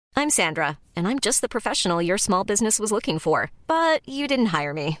I'm Sandra, and I'm just the professional your small business was looking for. But you didn't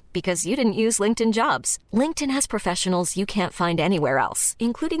hire me because you didn't use LinkedIn Jobs. LinkedIn has professionals you can't find anywhere else,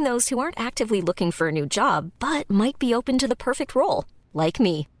 including those who aren't actively looking for a new job, but might be open to the perfect role, like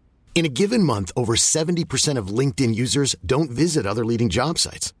me. In a given month, over 70% of LinkedIn users don't visit other leading job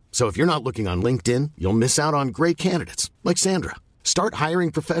sites. So if you're not looking on LinkedIn, you'll miss out on great candidates like Sandra. Start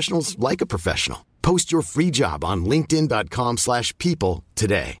hiring professionals like a professional. Post your free job on linkedin.com/people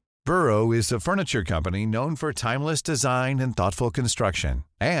today. Burrow is a furniture company known for timeless design and thoughtful construction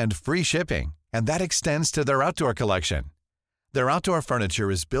and free shipping, and that extends to their outdoor collection. Their outdoor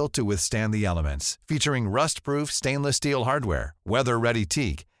furniture is built to withstand the elements, featuring rust-proof stainless steel hardware, weather-ready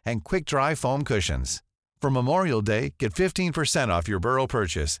teak, and quick-dry foam cushions. For Memorial Day, get 15% off your Burrow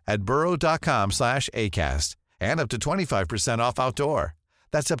purchase at burrow.com/acast and up to 25% off outdoor.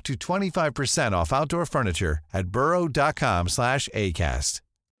 That's up to 25% off outdoor furniture at burrow.com/acast.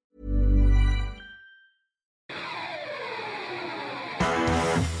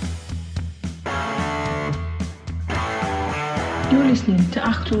 You're listening to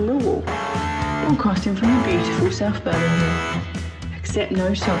Achtung Millwall, broadcasting from the beautiful South Birmingham. Accept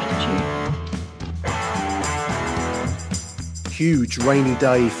no substitute. Huge rainy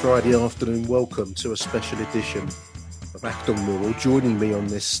day Friday afternoon. Welcome to a special edition of Achtung Millwall. Joining me on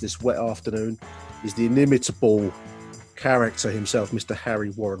this wet afternoon is the inimitable character himself, Mr. Harry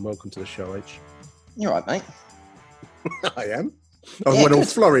Warren. Welcome to the show, H. You're right, mate. I am. I went all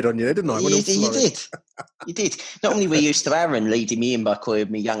florid on you, didn't I? You did. You did. Not only were you used to Aaron leading me in by calling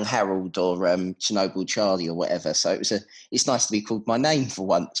me Young Harold or Chernobyl Charlie or whatever, so it's nice to be called my name for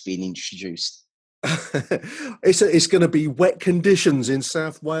once being introduced. It's going to be wet conditions in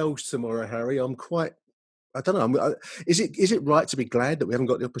South Wales tomorrow, Harry. I don't know. Is it right to be glad that we haven't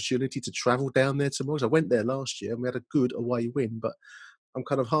got the opportunity to travel down there tomorrow? I went there last year and we had a good away win, but I'm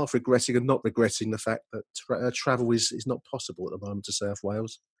kind of half regretting and not regretting the fact that travel is not possible at the moment to South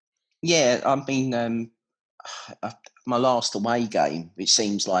Wales. Yeah, I mean, my last away game, it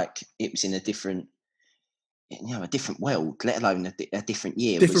seems like it was in a different world, let alone a different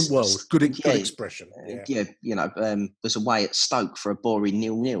year. Different world. Good expression. Was away at Stoke for a boring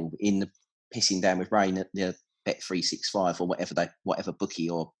 0-0 in the pissing down with rain at the Bet365 or whatever bookie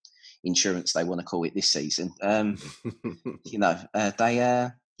or insurance they want to call it this season. And we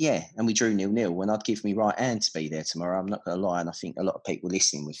drew 0-0, and I'd give me right hand to be there tomorrow. I'm not going to lie, and I think a lot of people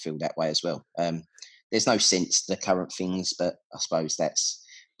listening would feel that way as well. There's no sense to the current things, but I suppose that's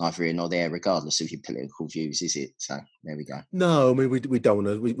neither here nor there, regardless of your political views, is it? So there we go. No, I mean we don't want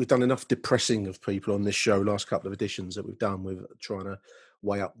to. We've done enough depressing of people on this show. Last couple of editions that we've done with trying to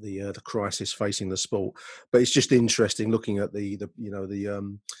weigh up the crisis facing the sport. But it's just interesting looking at the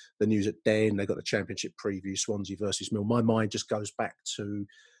news at Den. They got the Championship preview, Swansea versus Mill. My mind just goes back to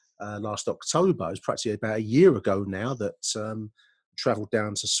last October. It was practically about a year ago now that travelled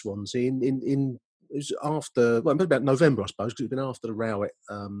down to Swansea in it was after, about November, I suppose, because it's been after the Rowett,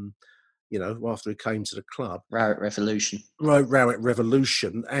 after he came to the club. Rowett Revolution. Rowett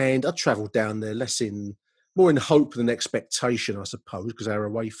Revolution. And I travelled down there more in hope than expectation, I suppose, because our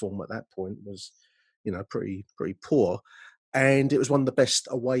away form at that point was, pretty poor. And it was one of the best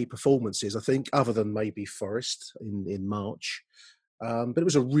away performances, I think, other than maybe Forest in March. But it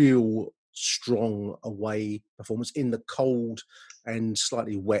was a real strong away performance in the cold and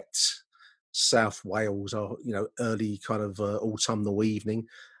slightly wet South Wales, early kind of autumnal evening,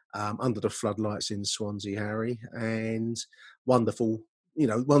 under the floodlights in Swansea, Harry, and wonderful.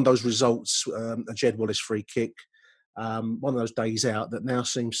 One of those results, a Jed Wallace free kick, one of those days out that now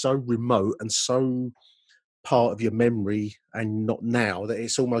seems so remote and so part of your memory and not now that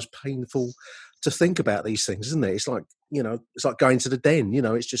it's almost painful to think about these things, isn't it? It's like, it's like going to the Den,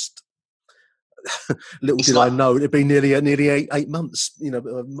 it's just I know it'd be nearly 8 months,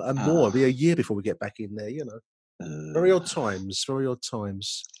 and more. It'd be a year before we get back in there, Very odd times.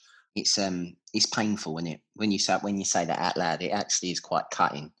 It's painful, isn't it? When you say that out loud, it actually is quite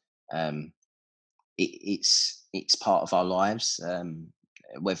cutting. It's part of our lives.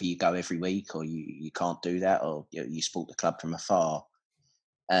 Whether you go every week or you can't do that, or you support the club from afar.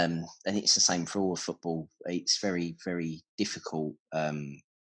 And it's the same for all of football. It's very, very difficult.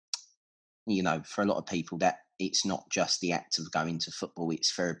 For a lot of people, that it's not just the act of going to football.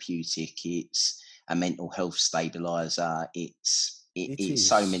 It's therapeutic. It's a mental health stabilizer. It's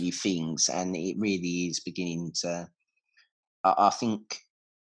so many things, and it really is beginning to. I think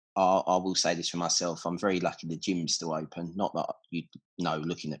I will say this for myself. I'm very lucky the gym's still open. Not that you know,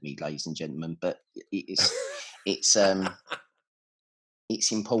 looking at me, ladies and gentlemen, but it's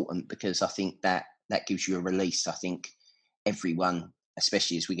important because I think that gives you a release. I think everyone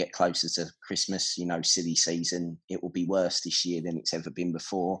especially as we get closer to Christmas, silly season, it will be worse this year than it's ever been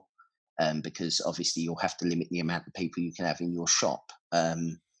before, because obviously you'll have to limit the amount of people you can have in your shop.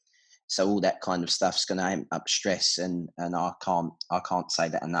 So all that kind of stuff's going to amp up stress, and I can't say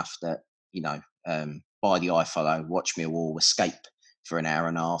that enough. That buy the iFollow, watch Millwall, escape for an hour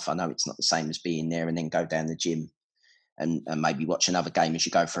and a half. I know it's not the same as being there, and then go down the gym and maybe watch another game as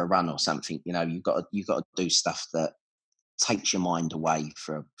you go for a run or something. You've got to do stuff that takes your mind away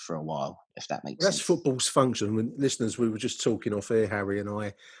for a while, if that makes sense. That's football's function. When listeners, we were just talking off air, Harry and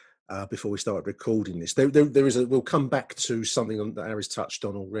I, before we started recording this. There is we'll come back to something that Harry's touched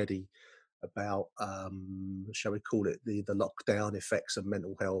on already about, shall we call it, the lockdown effects of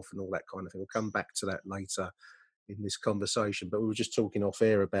mental health and all that kind of thing. We'll come back to that later in this conversation. But we were just talking off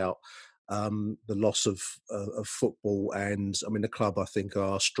air about the loss of football, and I mean the club I think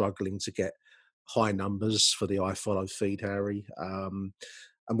are struggling to get high numbers for the iFollow feed, Harry. And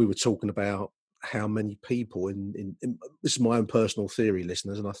we were talking about how many people in this is my own personal theory,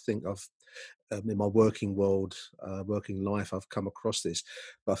 listeners, and I think I've in my working world, working life, I've come across this.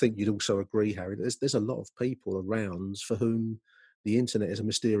 But I think you'd also agree, Harry, that there's a lot of people around for whom the internet is a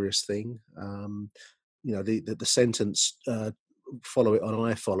mysterious thing. The sentence follow it on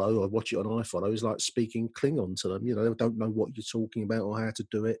iFollow or watch it on iFollow is like speaking Klingon to them. They don't know what you're talking about or how to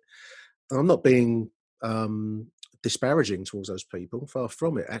do it. And I'm not being disparaging towards those people, far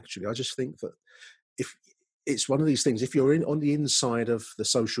from it, actually. I just think that if it's one of these things, if you're on the inside of the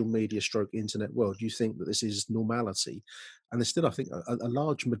social media / internet world, you think that this is normality. And there's still, I think, a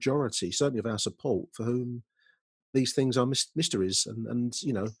large majority, certainly of our support, for whom these things are mysteries. And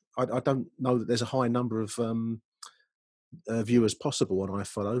I don't know that there's a high number of viewers possible on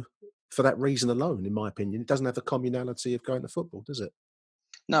iFollow for that reason alone, in my opinion. It doesn't have the communality of going to football, does it?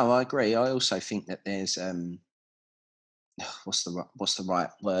 No, I agree. I also think that there's what's the right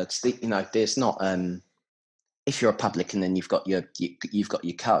words? There's not if you're a publican and you've got your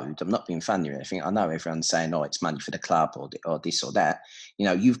code. I'm not being funny or anything. I know everyone's saying, "Oh, it's money for the club," or this or that.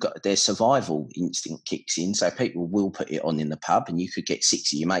 You've got their survival instinct kicks in, so people will put it on in the pub, and you could get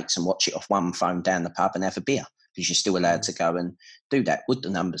 6 of your mates and watch it off one phone down the pub and have a beer because you're still allowed to go and do that. Would the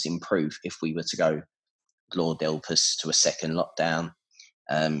numbers improve if we were to go, Lord help us, to a second lockdown?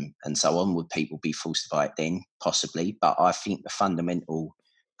 And so on? Would people be forced to buy it then? Possibly. But I think the fundamental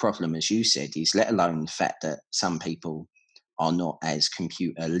problem, as you said, is, let alone the fact that some people are not as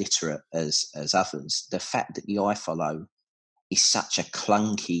computer literate as others, the fact that the iFollow is such a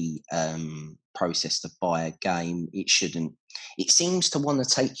clunky process to buy a game. It seems to want to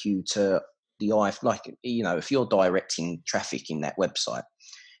take you to the if you're directing traffic in that website,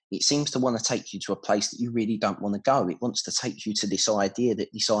 it seems to want to take you to a place that you really don't want to go. It wants to take you to this idea that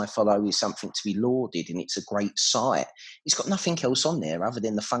this iFollow is something to be lauded and it's a great site. It's got nothing else on there other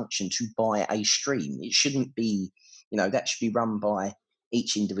than the function to buy a stream. It shouldn't be, that should be run by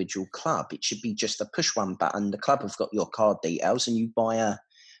each individual club. It should be just a push one button. The club have got your card details and you buy a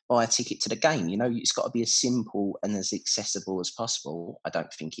ticket to the game. It's got to be as simple and as accessible as possible. I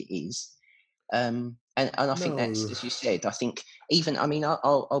don't think it is. And I think that's, as you said, I think even,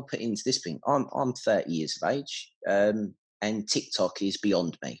 I'll put into this thing. I'm 30 years of age, and TikTok is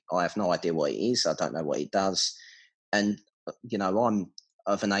beyond me. I have no idea what it is. I don't know what it does. And, I'm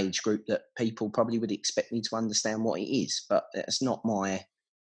of an age group that people probably would expect me to understand what it is, but that's not my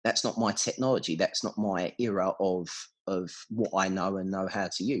technology. That's not my era of what I know and know how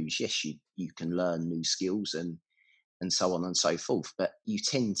to use. Yes, you can learn new skills and so on and so forth, but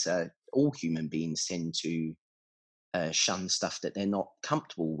all human beings tend to shun stuff that they're not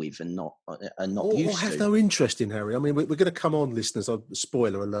comfortable with and not used to. Or have no interest in, Harry. I mean, we're going to come on, listeners,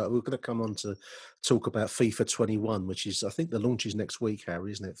 spoiler alert, we're going to come on to talk about FIFA 21, which is, I think the launch is next week,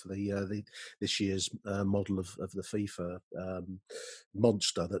 Harry, isn't it, for this year's model of the FIFA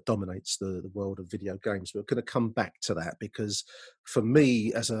monster that dominates the world of video games. We're going to come back to that because for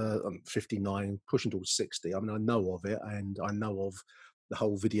me, I'm 59, pushing towards 60, I mean, I know of it, and I know of the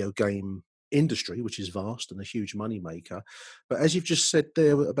whole video game industry, which is vast and a huge money maker. But as you've just said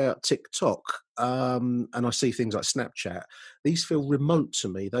there about TikTok, and I see things like Snapchat, these feel remote to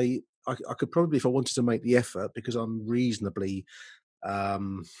me. I could probably, if I wanted to make the effort, because I'm reasonably,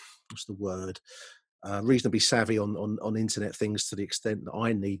 reasonably savvy on internet things to the extent that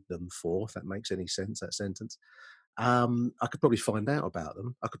I need them for, if that makes any sense, that sentence. I could probably find out about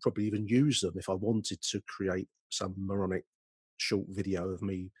them. I could probably even use them if I wanted to create some moronic short video of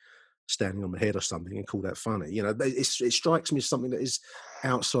me standing on my head or something and call that funny. It strikes me as something that is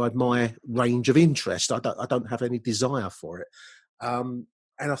outside my range of interest. I don't have any desire for it, and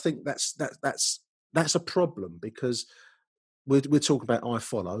I think that's a problem, because we're talking about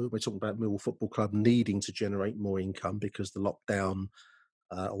iFollow. We're talking about Millwall Football Club needing to generate more income because the lockdown,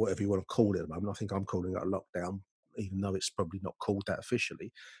 or whatever you want to call it at the moment, I think I'm calling it a lockdown, even though it's probably not called that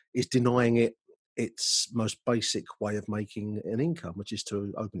officially, is denying it its most basic way of making an income, which is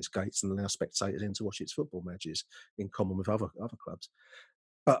to open its gates and allow spectators in to watch its football matches in common with other clubs.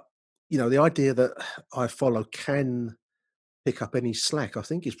 But, the idea that iFollow can pick up any slack, I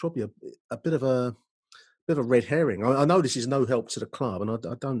think is probably a bit of a red herring. I know this is no help to the club, and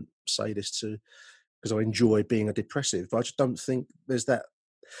I don't say this because I enjoy being a depressive, but I just don't think there's that.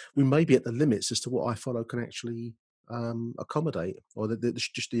 We may be at the limits as to what iFollow can actually accommodate, or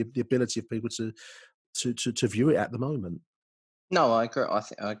just the ability of people to view it at the moment. No, I agree.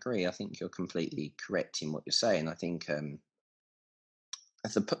 I agree. I think you're completely correct in what you're saying. I think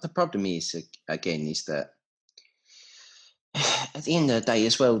the problem is again is that at the end of the day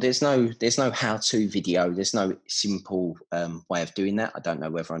as well, there's no how-to video. There's no simple way of doing that. I don't know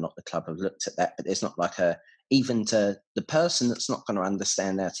whether or not the club have looked at that, but there's not like even to the person that's not going to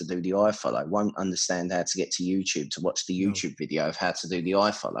understand how to do the iFollow won't understand how to get to YouTube to watch the YouTube video of how to do the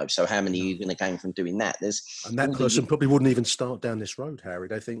iFollow. So how many are you going to gain from doing that? And that person probably wouldn't even start down this road, Harry.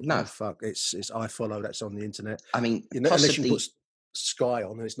 They think, no, oh, fuck, it's iFollow that's on the internet. I mean, unless you put Sky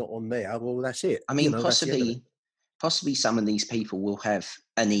on and it's not on there, well, that's it. I mean, possibly some of these people will have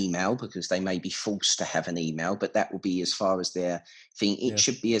an email because they may be forced to have an email, but that will be as far as their thing. It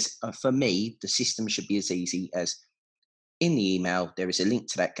should be for me, the system should be as easy as in the email, there is a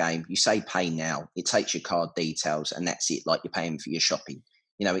link to that game. You say pay now, it takes your card details, and that's it, like you're paying for your shopping.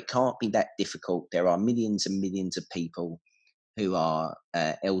 It can't be that difficult. There are millions and millions of people who are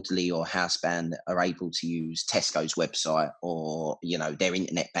elderly or housebound that are able to use Tesco's website or their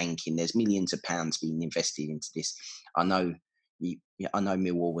internet banking. There's millions of pounds being invested into this. I know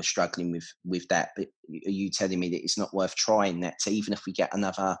Millwall was struggling with that, but are you telling me that it's not worth trying that? To even if we get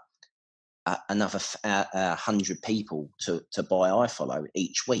another 100 people to buy iFollow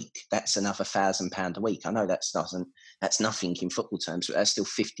each week, that's another £1,000 a week. I know that's nothing in football terms, but that's still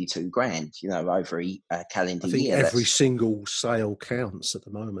 52 grand, over a calendar year. I think every single sale counts at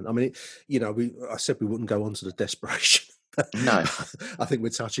the moment. I mean, I said we wouldn't go on to the desperation. No, I think we're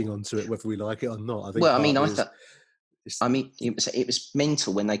touching onto it whether we like it or not. I think. Well, it was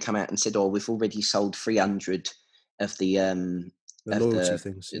mental when they come out and said, "Oh, we've already sold 300 of the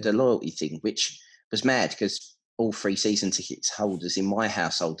loyalty thing," which was mad because all 3 season tickets holders in my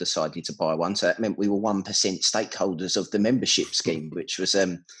household decided to buy one. So that meant we were 1% stakeholders of the membership scheme, which was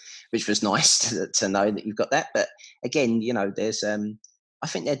nice to know that you've got that. But again, there's I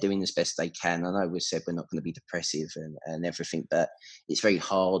think they're doing as best they can. I know we said we're not going to be depressive and everything, but it's very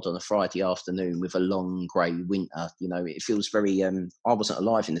hard on a Friday afternoon with a long grey winter. It feels very. I wasn't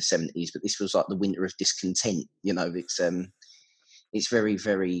alive in the 70s, but this feels like the winter of discontent. It's very,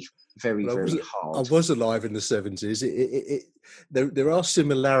 very, very, very hard. I was alive in the 70s. There are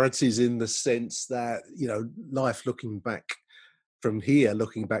similarities in the sense that, life looking back from here,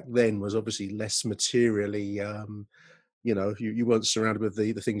 looking back then was obviously less materially, you weren't surrounded with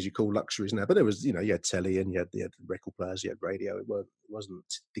the things you call luxuries now, but there was, you had telly and you had record players, you had radio. It wasn't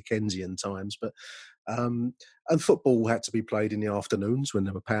Dickensian times, but and football had to be played in the afternoons when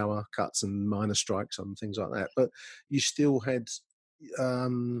there were power cuts and minor strikes and things like that. But you still had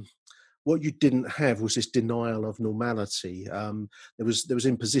what you didn't have was this denial of normality. There was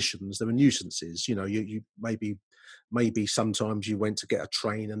impositions, there were nuisances. You maybe sometimes you went to get a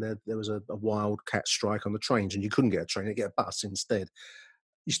train and there was a wildcat strike on the trains and you couldn't get a train, you get a bus instead.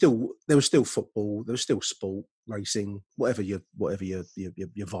 There was still football, there was still sport, racing, whatever your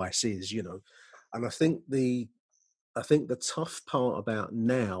vice is, And I think the tough part about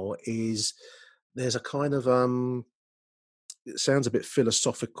now is there's a kind of it sounds a bit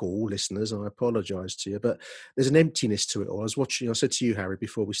philosophical, listeners, and I apologise to you, but there's an emptiness to it all. I said to you, Harry,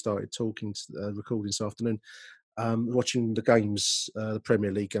 before we started recording this afternoon, watching the games, the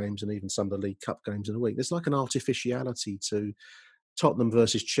Premier League games and even some of the League Cup games in the week, there's like an artificiality to Tottenham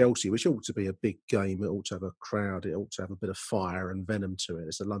versus Chelsea, which ought to be a big game. It ought to have a crowd. It ought to have a bit of fire and venom to it.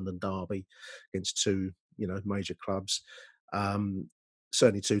 It's the London derby against 2, major clubs.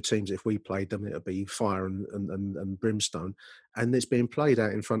 Certainly 2 teams, if we played them, it would be fire and brimstone. And it's being played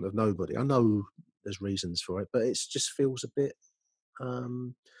out in front of nobody. I know there's reasons for it, but it just feels a bit,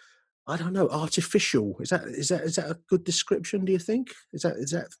 I don't know, artificial. Is that a good description, do you think? Does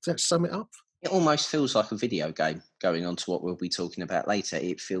that sum it up? It almost feels like a video game, going on to what we'll be talking about later.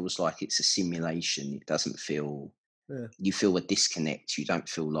 It feels like it's a simulation. It doesn't feel... Yeah. You feel a disconnect. You don't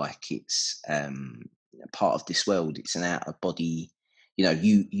feel like it's part of this world. It's an out-of-body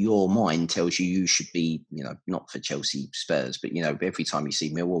your mind tells you should be, not for Chelsea, Spurs, but every time you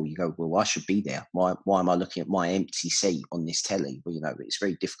see Millwall, you go, well, I should be there. Why am I looking at my empty seat on this telly? Well, it's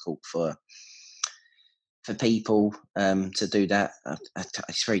very difficult for people to do that.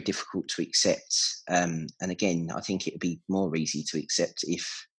 It's very difficult to accept. And again, I think it would be more easy to accept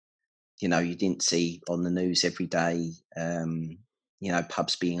if, you didn't see on the news every day,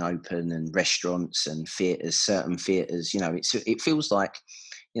 pubs being open and restaurants and theatres, certain theatres. It feels like,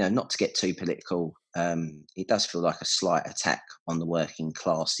 not to get too political, it does feel like a slight attack on the working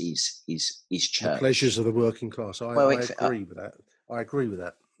class is church. The pleasures of the working class. I agree with that. I agree with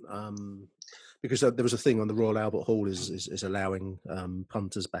that. Because there was a thing on the Royal Albert Hall is allowing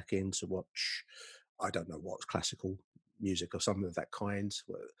punters back in to watch, I don't know what, classical music or something of that kind.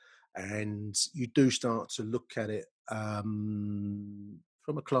 And you do start to look at it from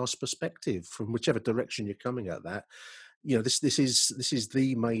a class perspective, from whichever direction you're coming at that. This is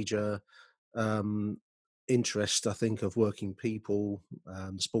the major interest, I think, of working people,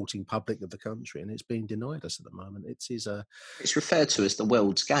 the sporting public of the country, and it's being denied us at the moment. It's referred to as the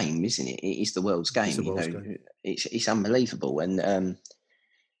world's game, isn't it? It is the world's game. Game. It's unbelievable, and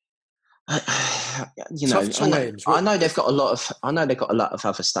I know they've got a lot of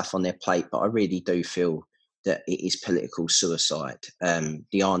other stuff on their plate, but I really do feel that it is political suicide.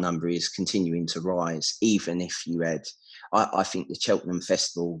 The R number is continuing to rise, even if you had. I think the Cheltenham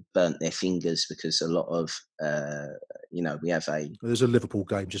Festival burnt their fingers because a lot of, we have there's a Liverpool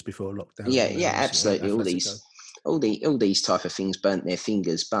game just before lockdown. Yeah, absolutely. All these type of things burnt their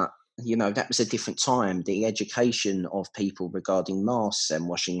fingers, but that was a different time. The education of people regarding masks and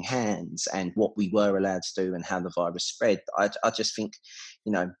washing hands and what we were allowed to do and how the virus spread. I just think,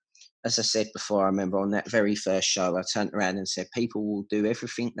 as I said before, I remember on that very first show, I turned around and said, people will do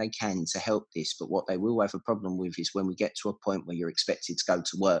everything they can to help this, but what they will have a problem with is when we get to a point where you're expected to go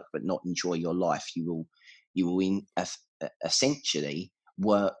to work but not enjoy your life, you will essentially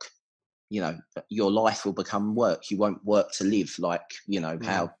work. Your life will become work. You won't work to live, like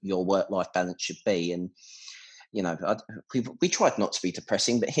how your work-life balance should be. And we tried not to be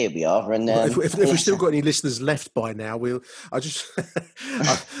depressing, but here we are. And if we've still got any listeners left by now, I just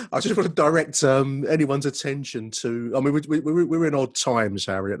want to direct anyone's attention to. I mean, we're in odd times,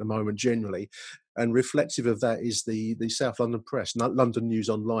 Harry, at the moment, generally, and reflective of that is the South London Press, London News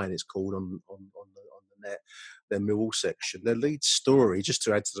Online. It's called on the net. Their Millwall section, their lead story, just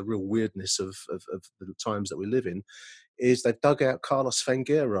to add to the real weirdness of the times that we live in, is they've dug out Carlos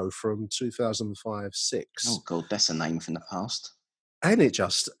Fanguero from 2005-06. Oh God, that's a name from the past. And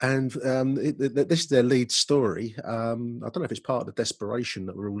this is their lead story. I don't know if it's part of the desperation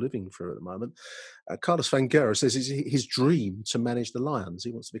that we're all living through at the moment. Carlos Fanguero says it's his dream to manage the Lions.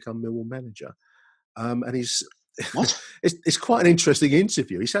 He wants to become Millwall manager, and he's. What? It's quite an interesting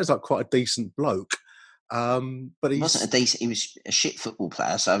interview. He sounds like quite a decent bloke. But he wasn't a decent. He was a shit football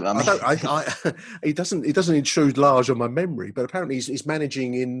player. So he doesn't intrude large on my memory. But apparently he's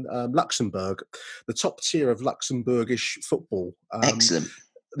managing in Luxembourg, the top tier of Luxembourgish football. Excellent.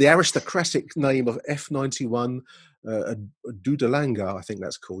 The aristocratic name of F91 Dudelange, I think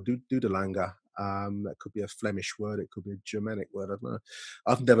that's called Dudelange. That could be a Flemish word. It could be a Germanic word. I don't know.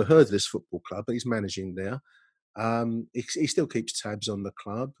 I've never heard of this football club, but he's managing there. He still keeps tabs on the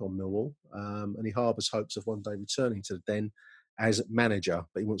club, on Millwall, and he harbours hopes of one day returning to the Den as manager,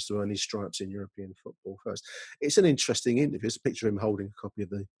 but he wants to earn his stripes in European football first. It's an interesting interview. It's a picture of him holding a copy of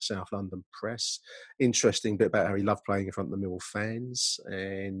the South London Press. Interesting bit about how he loved playing in front of the Millwall fans,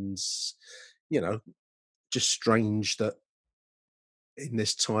 and just strange that in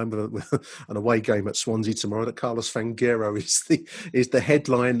this time with an away game at Swansea tomorrow, that Carlos Fanguero is the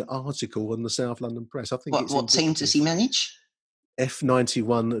headline article on the South London Press. I think. What team does he manage?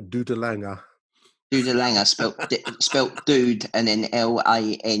 F91 Dudelange. Dudelange, spelt dude and then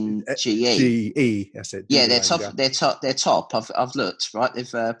Lange. Ge. That's it. Yeah, they're top. I've looked, right.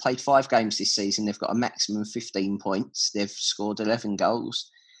 They've played 5 games this season. They've got a maximum of 15 points. They've scored 11 goals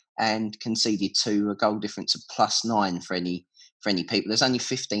and conceded 2, a goal difference of +9 for any people. There's only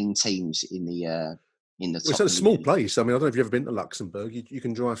 15 teams in the top. It's a small place. I mean, I don't know if you've ever been to Luxembourg. You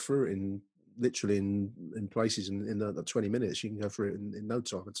can drive through it in places in the 20 minutes. You can go through it in no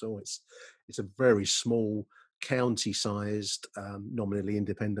time at all. It's a very small, county-sized, nominally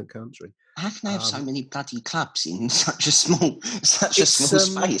independent country. How can they have so many bloody clubs in such a small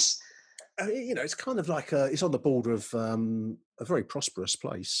space? It's kind of like it's on the border of a very prosperous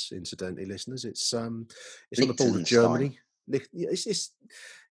place. Incidentally, listeners, it's on the border of Germany. It's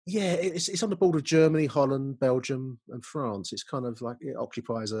on the border of Germany, Holland, Belgium, and France. It's kind of like it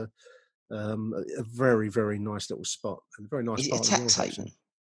occupies a A very, very nice little spot and very nice. Is it a tax haven?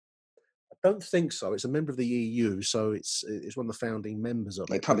 I don't think so. It's a member of the EU, so it's one of the founding members of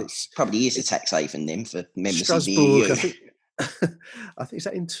it. Probably is a tax haven then for members of the Strasbourg, EU. I think is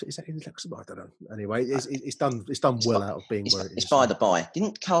that in Luxembourg? I don't know. Anyway, it's done well out of being where it is. It's by the by.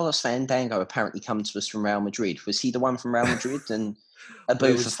 Didn't Carlos Fandango apparently come to us from Real Madrid? Was he the one from Real Madrid? And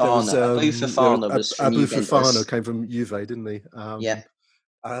Abu Fofana was from Abu Juventus. Fofana came from Juve, didn't he? Yeah.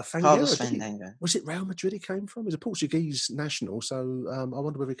 Carlos Fandango. Was it Real Madrid he came from? He's a Portuguese national, so I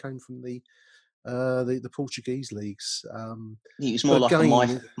wonder whether he came from the Portuguese leagues. He was more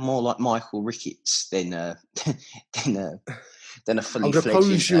like Michael Ricketts than a fully fledged. I'm going to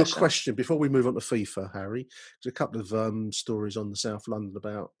pose you a question before we move on to FIFA, Harry. There's a couple of stories on the South London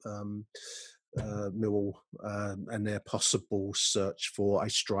about Millwall and their possible search for a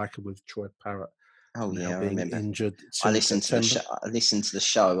striker with Troy Parrott. Oh yeah, I remember. Injured. I listened to the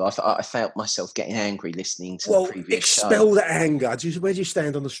show. I felt myself getting angry listening to the previous show. Expel the anger. Where do you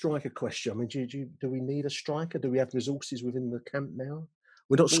stand on the striker question? I mean, do we need a striker? Do we have resources within the camp now?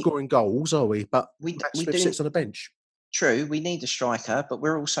 We're not scoring goals, are we? But Matt Smith sits on a bench. True, we need a striker, but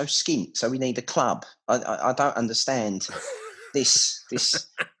we're also skint, so we need a club. I don't understand this.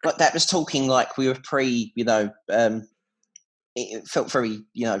 But that was talking like we were pre, it felt very,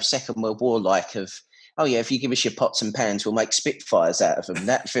 Second World War like of, oh yeah, if you give us your pots and pans, we'll make Spitfires out of them.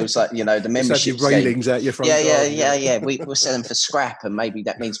 That feels like, the membership scheme. Railings out your front garden. Yeah. We'll sell them for scrap, and maybe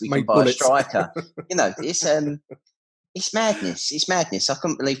that means we can buy bullets. A striker. It's madness. It's madness. I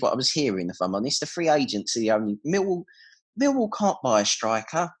couldn't believe what I was hearing, if I'm honest. The free agency only Millwall can't buy a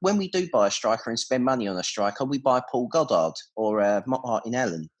striker. When we do buy a striker and spend money on a striker, we buy Paul Goddard or Martin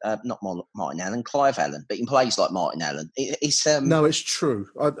Allen. Not Martin Allen, Clive Allen, but he plays like Martin Allen. No, it's true.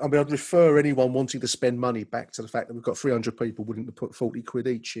 I mean, I'd refer anyone wanting to spend money back to the fact that we've got 300 people willing to put 40 quid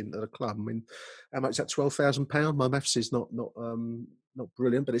each into the club. I mean, how much is that? £12,000? My maths is not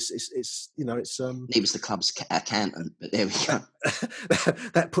brilliant, but it's He was the club's accountant, but there we go.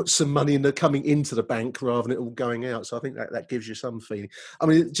 That puts some money coming into the bank rather than it all going out. So I think that gives you some feeling. I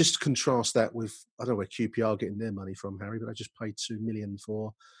mean, just contrast that with, I don't know where QPR are getting their money from, Harry, but they just paid $2 million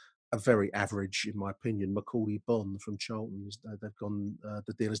for a very average, in my opinion, Macaulay Bonne from Charlton. They've gone.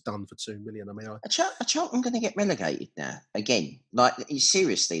 The deal is done for $2 million. I mean, are Charlton going to get relegated now again? Like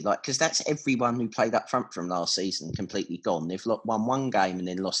seriously, because that's everyone who played up front from last season completely gone. They've won one game and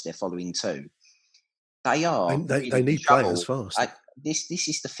then lost their following two. They are. They need players fast. This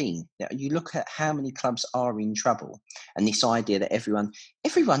is the thing. You look at how many clubs are in trouble, and this idea that everyone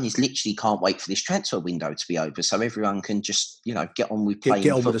is literally can't wait for this transfer window to be over, so everyone can just get on with playing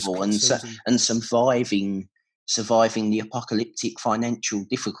football and surviving the apocalyptic financial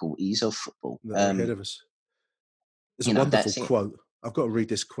difficulties of football. Ahead of us. There's a wonderful quote. I've got to read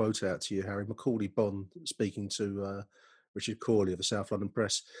this quote out to you, Harry. Macaulay Bonne speaking to Richard Corley of the South London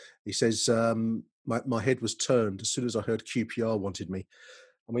Press. He says, my head was turned as soon as I heard QPR wanted me.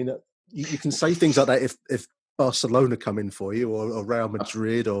 I mean, you can say things like that if Barcelona come in for you, or Real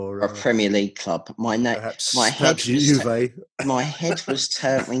Madrid, or a Premier League club. My head was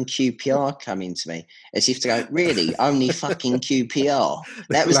turned when QPR come into me, as if to go, really, only fucking QPR.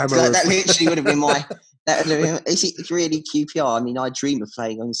 That literally would have been my. Is it really QPR? I mean, I dream of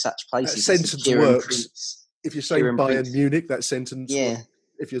playing on such places. That sentence works. If you're saying Bayern Munich, that sentence. Yeah.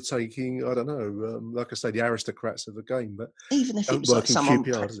 If you're taking, I don't know, like I say, the aristocrats of the game, but even if it was like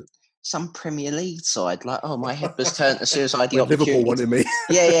some Premier League side, like, oh, my head was turned as soon as I had the opportunity. Liverpool wanted me.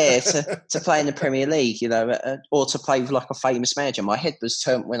 to play in the Premier League, or to play with like a famous manager. My head was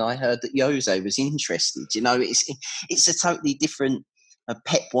turned when I heard that Jose was interested. It's a totally different.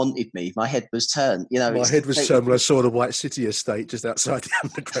 Pep wanted me. My head was turned. My head was turned when I saw the White City estate just outside the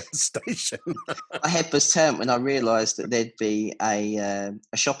underground station. My head was turned when I realised that there'd be a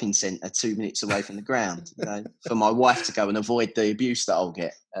shopping centre 2 minutes away from the ground. For my wife to go and avoid the abuse that I'll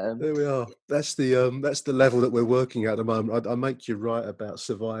get. There we are. That's the level that we're working at the moment. I make you right about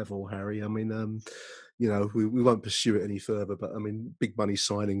survival, Harry. I mean, we won't pursue it any further, but I mean, big money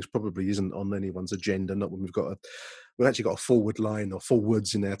signings probably isn't on anyone's agenda. Not when we've actually got a forward line or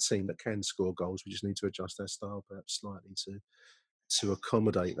forwards in our team that can score goals. We just need to adjust our style perhaps slightly to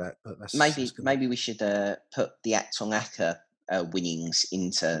accommodate that. But maybe we should put the Acton Acker winnings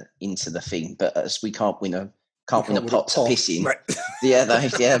into the thing, but as we can't win a pot to piss in. Right.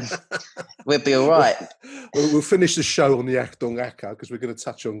 Yeah. We'll be all right. We'll finish the show on the Acton Acker because we're going to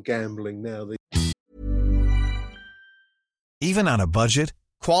touch on gambling now. Even on a budget,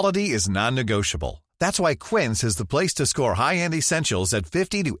 quality is non-negotiable. That's why Quince is the place to score high-end essentials at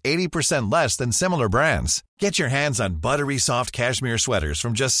 50 to 80% less than similar brands. Get your hands on buttery soft cashmere sweaters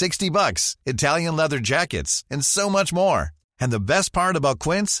from just $60, Italian leather jackets, and so much more. And the best part about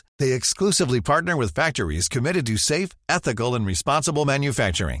Quince, they exclusively partner with factories committed to safe, ethical, and responsible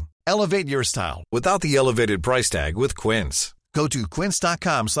manufacturing. Elevate your style without the elevated price tag with Quince. Go to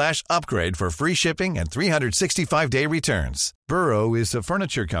quince.com/upgrade for free shipping and 365-day returns. Burrow is a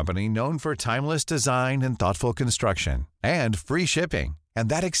furniture company known for timeless design and thoughtful construction, and free shipping, and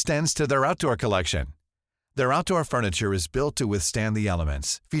that extends to their outdoor collection. Their outdoor furniture is built to withstand the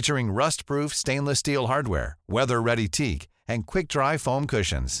elements, featuring rust-proof stainless steel hardware, weather-ready teak, and quick-dry foam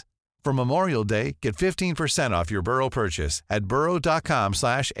cushions. For Memorial Day, get 15% off your Burrow purchase at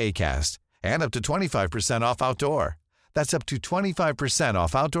burrow.com/ACAST and up to 25% off outdoor. That's up to 25%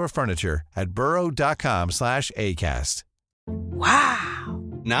 off outdoor furniture at burrow.com/ACAST. Wow.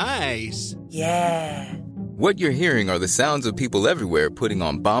 Nice. Yeah. What you're hearing are the sounds of people everywhere putting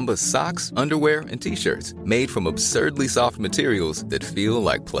on Bombas socks, underwear, and T-shirts made from absurdly soft materials that feel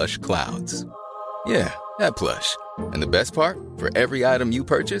like plush clouds. Yeah, that plush. And the best part? For every item you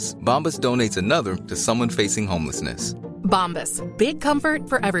purchase, Bombas donates another to someone facing homelessness. Bombas. Big comfort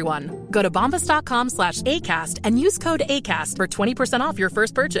for everyone. Go to bombas.com/ACAST and use code ACAST for 20% off your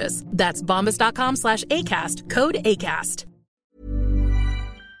first purchase. That's bombas.com/ACAST. Code ACAST.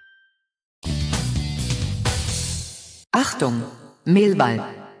 Achtung,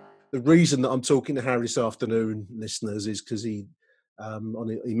 Mehlball. The reason that I'm talking to Harry this afternoon, listeners, is because he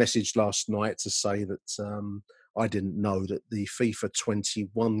messaged last night to say that I didn't know that the FIFA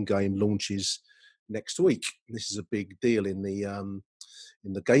 21 game launches next week. This is a big deal in the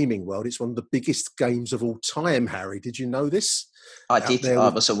gaming world. It's one of the biggest games of all time, Harry. Did you know this? I did. I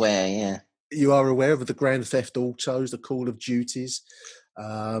was aware, yeah. You are aware of the Grand Theft Autos, the Call of Duties,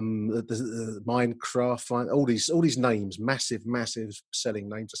 the Minecraft, all these names, massive selling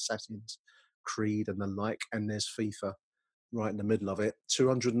names, Assassin's Creed and the like, and there's FIFA right in the middle of it.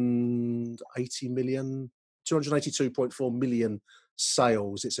 282.4 million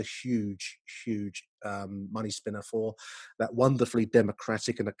sales. It's a huge money spinner for that wonderfully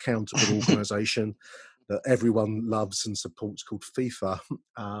democratic and accountable organisation that everyone loves and supports called FIFA.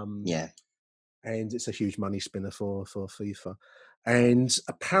 And it's a huge money spinner for FIFA. And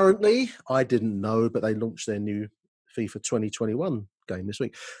apparently, I didn't know, but they launched their new FIFA 2021 game this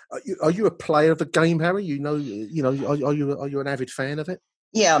week. Are you a player of the game, Harry? Are you an avid fan of it?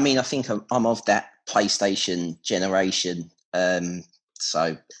 Yeah, I mean, I think I'm of that PlayStation generation.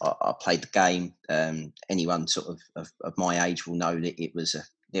 So I played the game. Anyone sort of my age will know that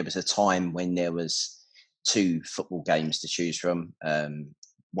there was a time when there was two football games to choose from.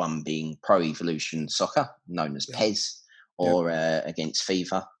 One being Pro Evolution Soccer, known as PES, or against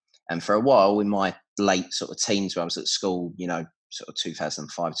FIFA. And for a while, in my late sort of teens, when I was at school, sort of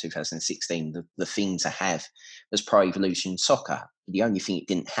 2005, 2016, the thing to have was Pro Evolution Soccer. The only thing it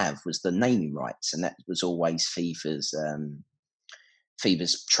didn't have was the naming rights, and that was always FIFA's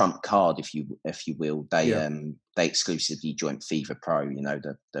trump card, if you will. They exclusively joined FIFA Pro,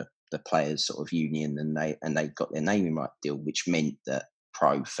 the players sort of union, and they got their naming right deal, which meant that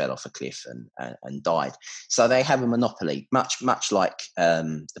Pro fell off a cliff and died. So they have a monopoly, much like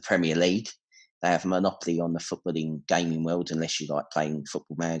the Premier League. They have a monopoly on the footballing gaming world, unless you like playing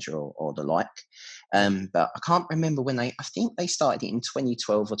Football Manager or the like. But I can't remember when I think they started it in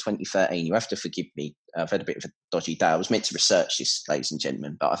 2012 or 2013. You have to forgive me. I've had a bit of a dodgy day. I was meant to research this, ladies and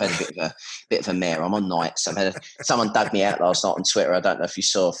gentlemen, but I've had a bit of a mare. I'm on nights. Someone dug me out last night on Twitter. I don't know if you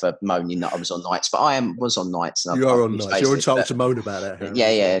saw, for moaning that I was on nights, but I was on nights. And you are on nights. You're entitled to moan about it. Harry.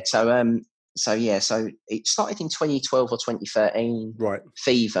 Yeah. So it started in 2012 or 2013. Right.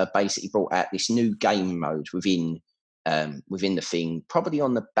 FIFA basically brought out this new game mode within the thing, probably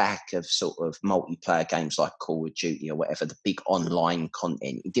on the back of sort of multiplayer games like Call of Duty or whatever, the big online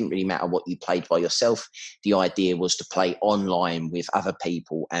content. It didn't really matter what you played by yourself. The idea was to play online with other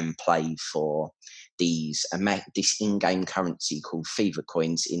people and play for this in-game currency called FIFA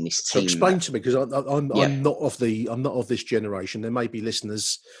coins in this team. So explain to me, because I'm not of this generation. There may be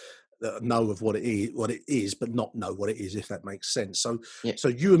listeners that know of what it is, but not know what it is, if that makes sense. So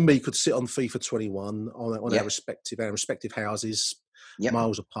you and me could sit on FIFA 21 on our respective houses,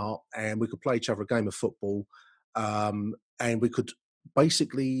 miles apart, and we could play each other a game of football, and we could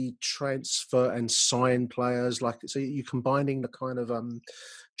basically transfer and sign players. So you're combining the kind of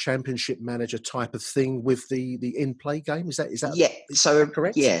Championship Manager type of thing with the in-play game. Is that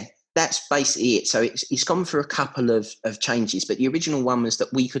correct? Yeah. That's basically it. So it's gone through a couple of changes, but the original one was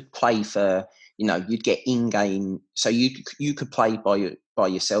that we could play for, you'd get in-game. So you could play by by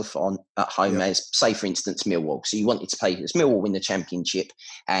yourself at home as, say, for instance, Millwall. So you wanted to play as Millwall win the Championship,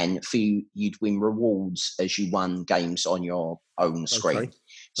 and you'd win rewards as you won games on your own screen. Okay.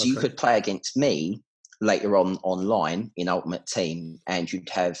 So you could play against me later on online in Ultimate Team, and you'd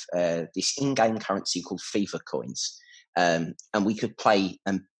have this in-game currency called FIFA coins, and we could play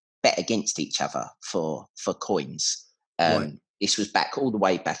and bet against each other for coins. Right. This was all the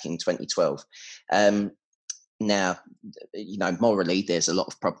way back in 2012. Now, morally, there's a lot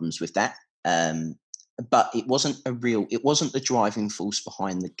of problems with that. But it wasn't the driving force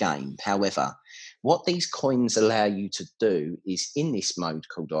behind the game. However, what these coins allow you to do is, in this mode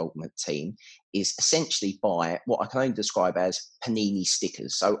called Ultimate Team, is essentially buy what I can only describe as Panini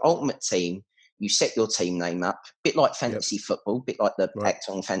stickers. So Ultimate Team, you set your team name up, a bit like fantasy football, a bit like the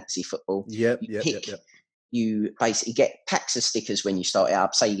Acton fantasy football. You basically get packs of stickers when you start it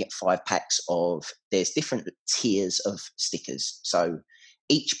up. Say you get 5 packs there's different tiers of stickers. So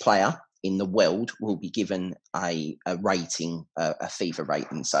each player in the world will be given a rating, a FIFA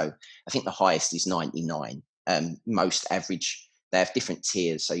rating. So I think the highest is 99. Most average, they have different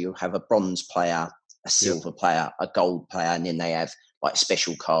tiers. So you'll have a bronze player, a silver player, a gold player, and then they have like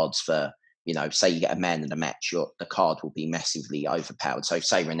special cards for, say you get a man of the match, the card will be massively overpowered. So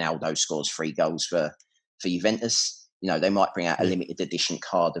say Ronaldo scores 3 goals for Juventus, they might bring out a limited edition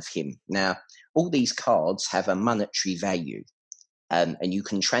card of him. Now, all these cards have a monetary value, and you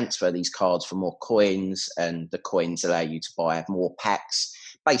can transfer these cards for more coins, and the coins allow you to buy more packs.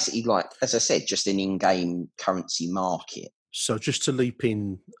 Basically, like, as I said, just an in-game currency market. So just to leap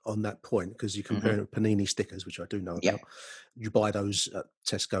in on that point, because you're comparing it with Panini stickers, which I do know about, you buy those at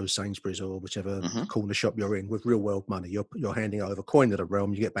Tesco, Sainsbury's, or whichever corner shop you're in with real world money. You're handing over coin to the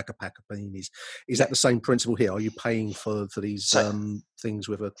realm, you get back a pack of Paninis. Is that the same principle here? Are you paying for these things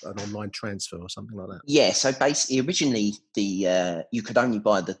with an online transfer or something like that? Yeah. So basically, originally you could only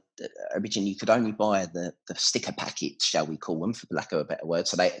buy the sticker packets, shall we call them, for lack of a better word.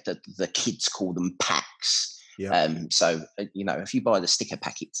 So the kids call them packs. So if you buy the sticker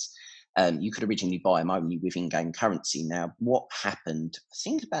packets, you could originally buy them only with in-game currency. Now, what happened, I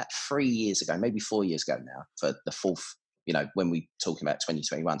think about 3 years ago, maybe 4 years ago now, for the fourth, when we're talking about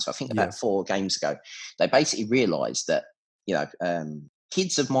 2021. So I think about 4 games ago, they basically realised that,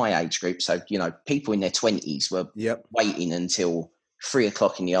 kids of my age group, so, people in their 20s were waiting until 3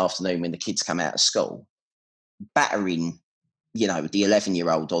 o'clock in the afternoon when the kids come out of school, battering the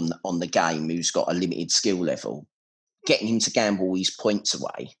 11-year-old on the game who's got a limited skill level, getting him to gamble his points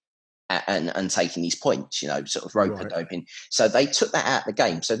away and taking his points, sort of rope-a-doping. So they took that out of the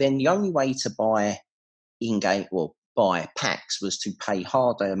game. So then the only way to buy in-game, buy packs, was to pay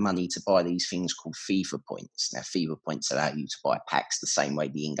harder money to buy these things called FIFA points. Now, FIFA points allow you to buy packs the same way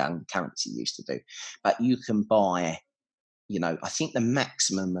the in-game currency used to do. But you can buy... I think the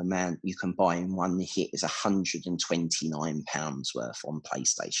maximum amount you can buy in one hit is £129 worth on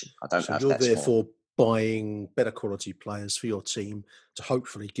PlayStation. I don't know if that's therefore buying better quality players for your team to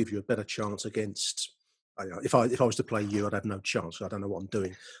hopefully give you a better chance against. If I was to play you, I'd have no chance. I don't know what I'm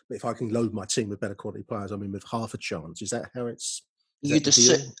doing. But if I can load my team with better quality players, I'm in with half a chance. Is that how it's? You'd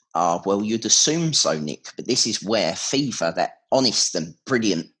assume so, Nick. But this is where FIFA, that honest and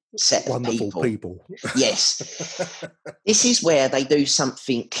brilliant set of wonderful people. Yes. This is where they do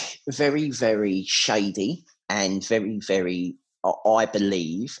something very, very shady and very, very, I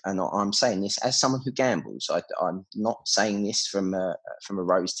believe, and I'm saying this as someone who gambles. I'm not saying this from a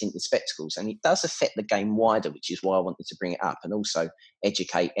rose-tinted spectacles, and it does affect the game wider, which is why I wanted to bring it up, and also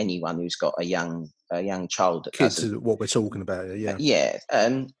educate anyone who's got a young child. Kids is what we're talking about.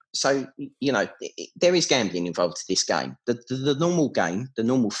 So, there is gambling involved in this game. The normal game, the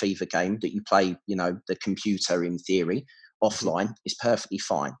normal FIFA game that you play, the computer in theory, offline, is perfectly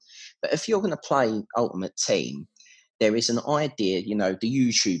fine. But if you're going to play Ultimate Team, there is an idea, the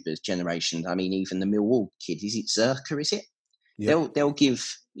YouTubers generation, I mean, even the Millwall kid, is it Zerka, is it? Yep. They'll give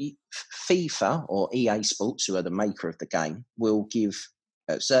FIFA or EA Sports, who are the maker of the game, will give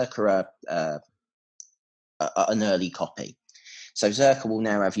Zerka an early copy. So Zerka will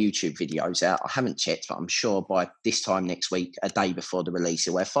now have YouTube videos out. I haven't checked, but I'm sure by this time next week, a day before the release,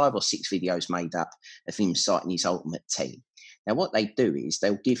 he'll have 5 or 6 videos made up of him starting his Ultimate Team. Now, what they do is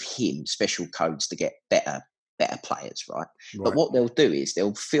they'll give him special codes to get better players, right? But what they'll do is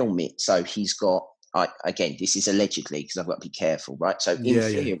they'll film it so he's got, again, this is allegedly because I've got to be careful, right? So in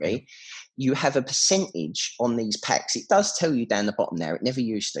theory, you have a percentage on these packs. It does tell you down the bottom there, it never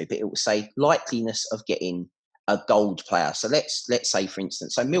used to, but it will say likeliness of getting a gold player. So let's say, for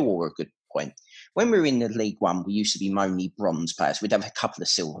instance, so Millwall are a good point. when we were in the League One, we used to be mainly bronze players. We'd have a couple of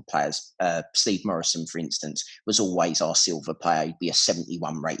silver players. Steve Morrison, for instance, was always our silver player. He'd be a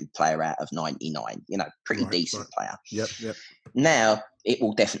 71 rated player out of 99. Pretty decent player. Yep. Now it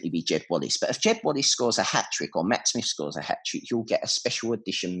will definitely be Jed Wallace. But if Jed Wallace scores a hat trick or Matt Smith scores a hat trick, you'll get a special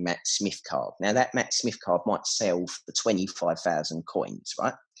edition Matt Smith card. Now that Matt Smith card might sell for 25,000 coins,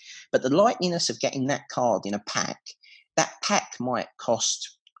 right? But the likeliness of getting that card in a pack, that pack might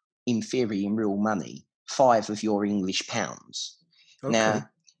cost, in theory, in real money, 5 of your English pounds. Okay. Now,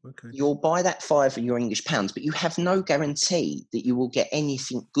 you'll buy that 5 of your English pounds, but you have no guarantee that you will get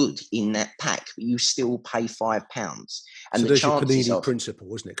anything good in that pack, but you still pay £5. And so there's your Panini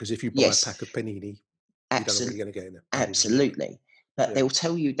principle, isn't it? Because if you buy a pack of Panini, you don't know what you're going to get in it. Absolutely. But they'll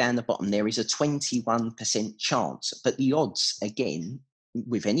tell you down the bottom there is a 21% chance. But the odds, again,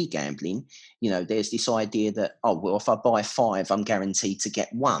 with any gambling, there's this idea that, if I buy 5, I'm guaranteed to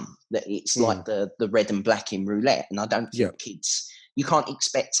get 1. That it's like the red and black in roulette. And I don't think kids, you can't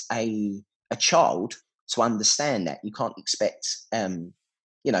expect a child to understand that. You can't expect,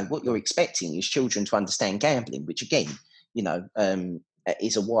 what you're expecting is children to understand gambling, which again,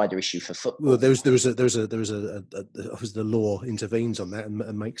 is a wider issue for football. Well, the law intervenes on that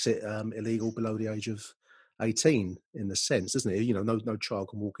and makes it illegal below the age of 18 in the sense, doesn't it? No child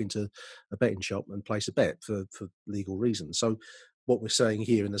can walk into a betting shop and place a bet for legal reasons. So what we're saying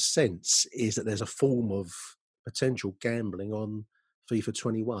here in a sense is that there's a form of potential gambling on FIFA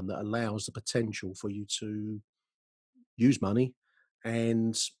 21 that allows the potential for you to use money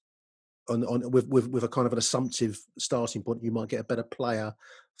and with a kind of an assumptive starting point, you might get a better player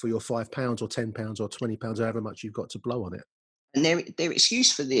for your £5 or £10 or £20, however much you've got to blow on it. And their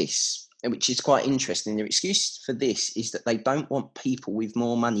excuse for this, which is quite interesting, their excuse for this is that they don't want people with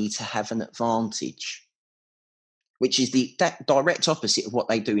more money to have an advantage, which is that direct opposite of what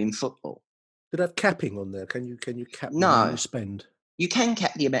they do in football. Did they have capping on there? Can you cap no, the amount you spend? You can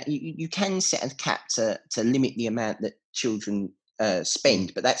cap the amount. You can set a cap to limit the amount that children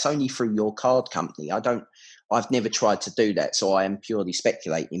spend, but that's only through your card company. I've never tried to do that, so I am purely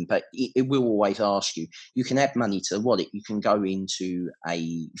speculating, but it will always ask you. You can add money to the wallet. You can go into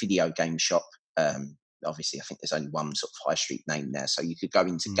a video game shop. Obviously, I think there's only one sort of high street name now, so you could go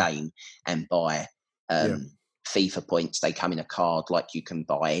into Game and buy FIFA points. They come in a card like you can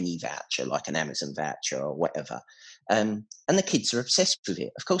buy any voucher, like an Amazon voucher or whatever. And the kids are obsessed with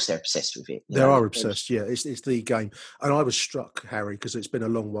it. Of course, they're obsessed with it. They are obsessed, yeah. It's the game. And I was struck, Harry, because it's been a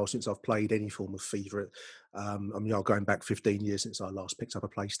long while since I've played any form of FIFA. I'm going back 15 years since I last picked up a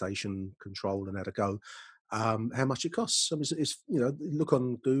PlayStation control and had a go. How much it costs. I mean, it's look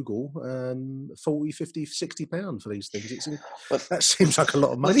on Google, 40, 50, 60 pounds for these things. That seems like a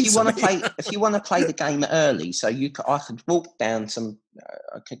lot of money. Well, if you want to play the game early, so I could walk down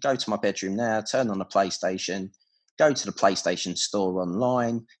I could go to my bedroom now, turn on the PlayStation, go to the PlayStation store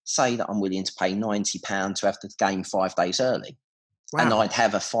online, say that I'm willing to pay £90 to have the game 5 days early. Wow. And I'd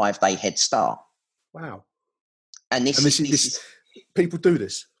have a 5-day head start. Wow. And this is people do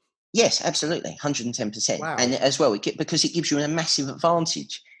this? Yes, absolutely, 110%. Wow. And as well, because it gives you a massive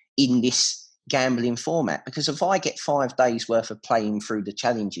advantage in this gambling format. Because if I get 5 days worth of playing through the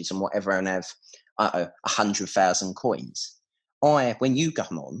challenges and whatever and have 100,000 coins, when you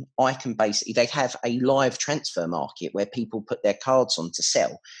come on, I can they have a live transfer market where people put their cards on to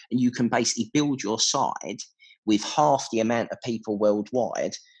sell, and you can basically build your side with half the amount of people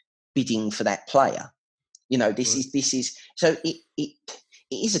worldwide bidding for that player. This is so it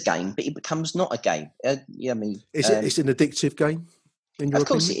is a game, but it becomes not a game. It's an addictive game. Of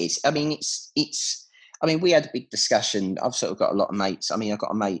course it is. I mean, it's. I mean, we had a big discussion. I've sort of got a lot of mates. I mean, I've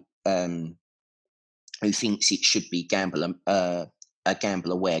got a mate who thinks it should be a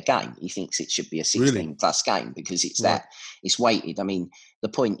gamble-aware game. He thinks it should be a 16-plus game because it's it's weighted. I mean, the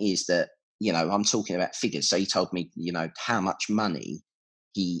point is that I'm talking about figures. So he told me how much money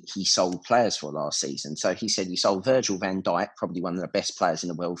he sold players for last season. So he said he sold Virgil van Dijk, probably one of the best players in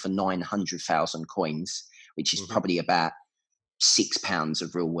the world, for 900,000 coins, which is probably about £6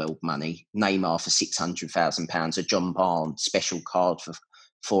 of real world money. Neymar for £600,000. A John Barnes special card for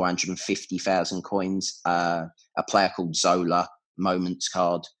 450,000 coins. A player called Zola Moments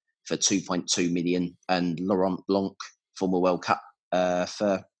card for 2.2 million, and Laurent Blanc, former World Cup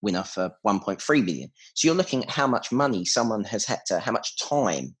winner, for 1.3 million. So you're looking at how much money someone has had to, how much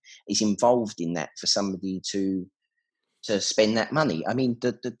time is involved in that for somebody to spend that money. I mean,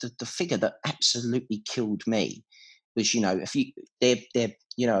 the figure that absolutely killed me was, if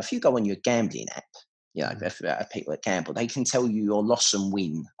you go on your gambling app You know, people at gamble, they can tell you your loss and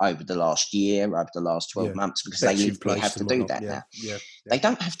win over the last year, over the last 12 months, because they literally have to do that now. They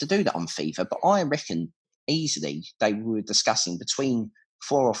don't have to do that on FIFA, but I reckon easily they were discussing between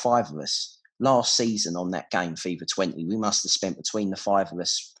 4 or 5 of us last season on that game, FIFA 20. We must have spent between the 5 of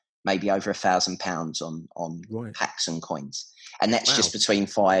us maybe over £1,000 on packs and coins, and that's just between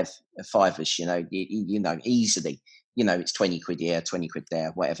five of us. You know, easily. You know, it's 20 quid here, 20 quid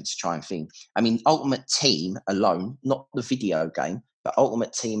there, whatever to try and think. I mean, Ultimate Team alone, not the video game, but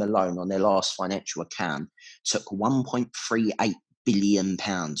Ultimate Team alone on their last financial account took £1.38 billion,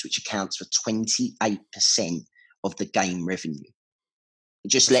 which accounts for 28% of the game revenue.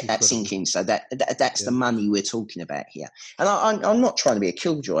 Just let that sink in. So that's the money we're talking about here. And I'm not trying to be a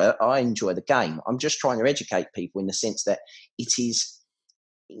killjoy. I enjoy the game. I'm just trying to educate people in the sense that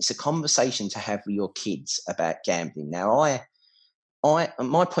it's a conversation to have with your kids about gambling. Now,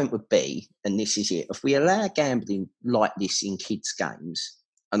 my point would be, and this is it, if we allow gambling like this in kids' games,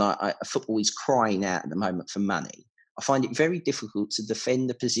 and football is crying out at the moment for money, I find it very difficult to defend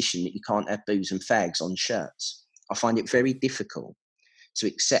the position that you can't have booze and fags on shirts. I find it very difficult to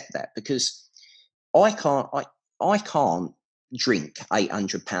accept that, because I can't drink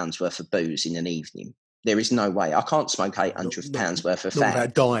 £800 worth of booze in an evening. There is no way. I can't smoke £800 worth of fag. Not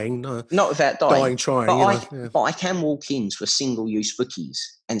without dying, no. Not without dying. Trying, but I can walk into a single-use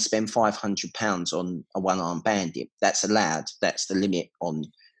bookies and spend £500 on a one-armed bandit. That's allowed. That's the limit on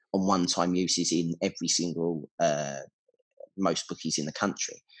one-time uses in every single most bookies in the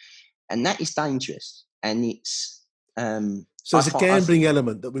country, and that is dangerous. And it's so there's a gambling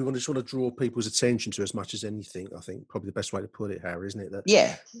element that we want to sort of draw people's attention to as much as anything. I think probably the best way to put it, Harry, isn't it? That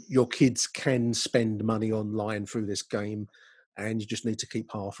your kids can spend money online through this game, and you just need to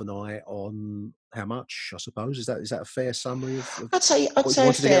keep half an eye on how much. I suppose is that a fair summary of I'd say what you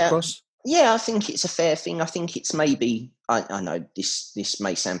wanted to get across? Yeah, I think it's a fair thing. I think it's maybe, I know this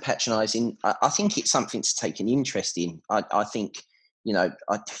may sound patronising. I think it's something to take an interest in. I think, you know,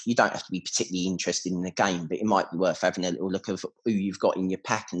 you don't have to be particularly interested in the game, but it might be worth having a little look of who you've got in your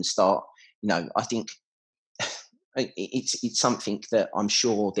pack and start, you know, I think it's something that I'm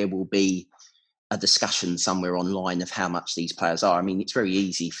sure there will be a discussion somewhere online of how much these players are. I mean, it's very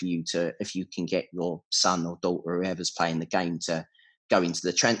easy for you to, if you can get your son or daughter or whoever's playing the game to go into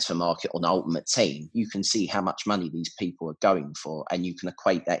the transfer market on Ultimate Team, you can see how much money these people are going for, and you can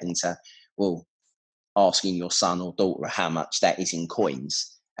equate that into, well, asking your son or daughter how much that is in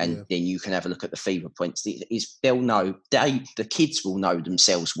coins, and then you can have a look at the FIFA points. They'll know, the kids will know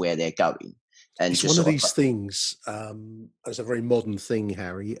themselves where they're going. And it's one of these things, it's a very modern thing,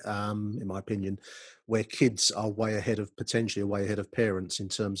 Harry, in my opinion, where kids are potentially way ahead of parents in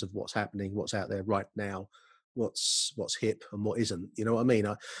terms of what's happening, what's out there right now, what's hip and what isn't. You know what I mean?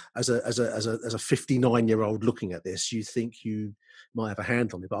 As a 59-year-old looking at this, you think you might have a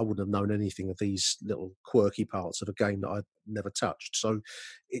hand on it, but I wouldn't have known anything of these little quirky parts of a game that I'd never touched. So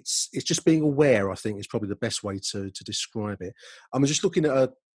it's just being aware, I think, is probably the best way to describe it. I'm just looking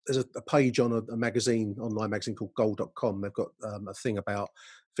at there's a page on a magazine, online magazine called Goal.com. They've got a thing about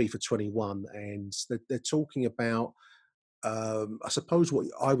FIFA 21, and they're talking about I suppose what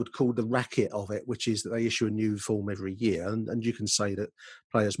I would call the racket of it, which is that they issue a new form every year, and you can say that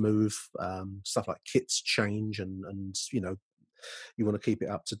players move, stuff like kits change, and you know, you want to keep it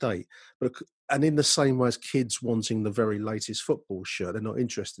up to date. And in the same way as kids wanting the very latest football shirt, they're not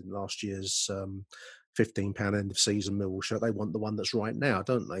interested in last year's £15 end of season Millwall shirt. They want the one that's right now,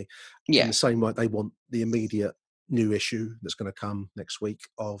 don't they? Yeah. In the same way, they want the immediate new issue that's going to come next week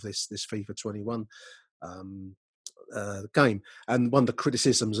of this FIFA 21 game. And one of the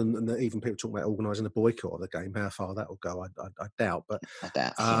criticisms, and even people talking about organising a boycott of the game, how far that will go, I doubt. But I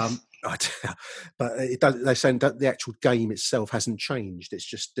doubt. But they're saying that the actual game itself hasn't changed. It's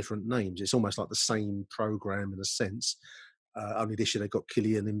just different names. It's almost like the same program in a sense. Only this year they got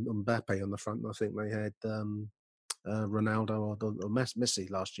Kylian Mbappe on the front. I think they had Ronaldo or Messi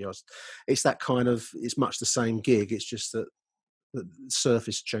last year. It's that kind of. It's much the same gig. It's just that the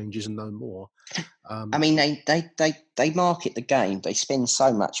surface changes and no more. I mean, they market the game. They spend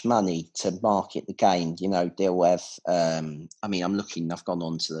so much money to market the game. You know, they'll have. I mean, I'm looking. I've gone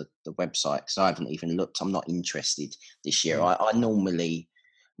onto the website because I haven't even looked. I'm not interested this year. I normally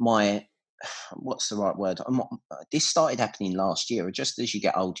what's the right word? This started happening last year. Just as you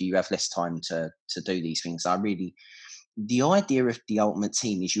get older, you have less time to do these things. The idea of the Ultimate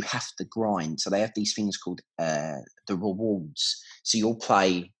Team is you have to grind. So they have these things called the rewards. So you'll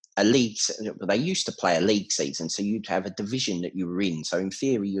play a league. They used to play a league season. So you'd have a division that you were in. So in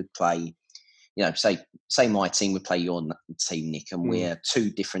theory, you'd play, you know, say my team would play your team, Nick, and we're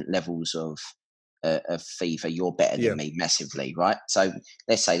two different levels of of FIFA, you're better than me massively, right? So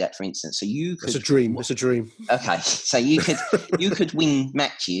let's say that, for instance. So you could. It's a dream. It's a dream. Okay, so you could win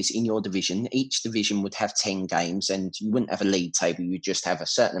matches in your division. Each division would have 10 games, and you wouldn't have a league table. You'd just have a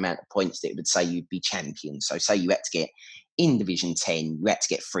certain amount of points that would say you'd be champion. So say you had to get in Division 10, you had to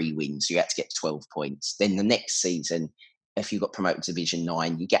get 3 wins. You had to get 12 points. Then the next season, if you got promoted to Division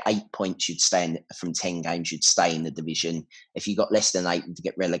 9, you get 8 points. You'd stay from 10 games. You'd stay in the division. If you got less than 8, you'd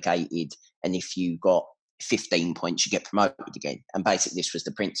get relegated. And if you got 15 points, you get promoted again. And basically, this was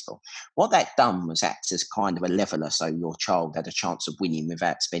the principle. What that done was act as kind of a leveler, so your child had a chance of winning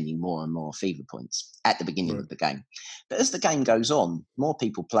without spending more and more FIFA points at the beginning of the game. But as the game goes on, more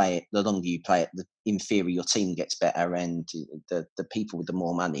people play it. The longer you play it, in theory, your team gets better, and the people with the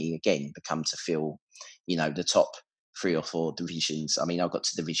more money again become to fill, the top 3 or 4 divisions. I mean, I got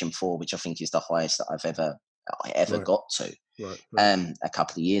to Division 4, which I think is the highest that I ever got to. A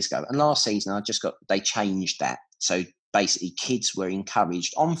couple of years ago. And last season they changed that. So basically kids were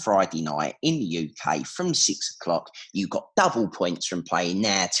encouraged on Friday night in the UK from 6 o'clock. You got double points from playing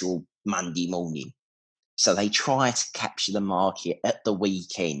now till Monday morning. So they try to capture the market at the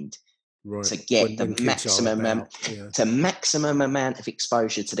weekend to get the maximum amount of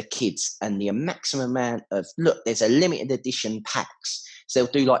exposure to the kids, and the maximum amount of, there's a limited edition packs. So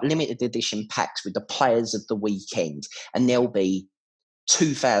they'll do like limited edition packs with the players of the weekend, and there'll be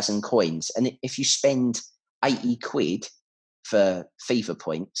 2,000 coins. And if you spend 80 quid for FIFA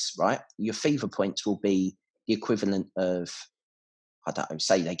points, right, your FIFA points will be the equivalent of, I don't know,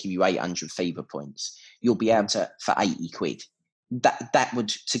 say they give you 800 FIFA points. You'll be able to, for 80 quid, that would,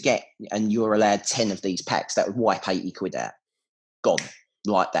 to get, and you're allowed 10 of these packs, that would wipe 80 quid out. Gone.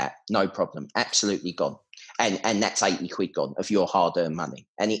 Like that. No problem. Absolutely gone. And that's 80 quid gone of your hard-earned money.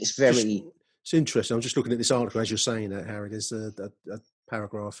 And it's very... It's interesting. I'm just looking at this article as you're saying that, Harry. There's a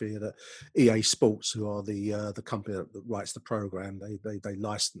paragraph here that EA Sports, who are the company that writes the program, they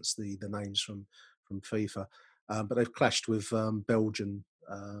license the names from FIFA, but they've clashed with Belgian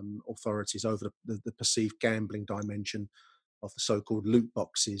authorities over the perceived gambling dimension of the so-called loot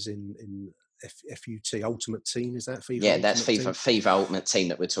boxes in FUT Ultimate Team. Is that FIFA? Yeah, that's FIFA Ultimate Team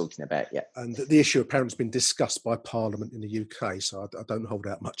that we're talking about. Yeah, and the issue apparently has been discussed by Parliament in the UK, so I don't hold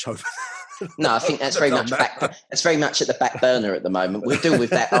out much over. No, I think that's very much that's very much at the back burner at the moment. We'll deal with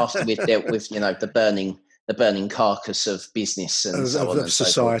that after we've dealt with the burning carcass of business and so on, of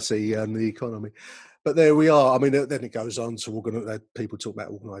society and the economy. But there we are. I mean, then it goes on to people talk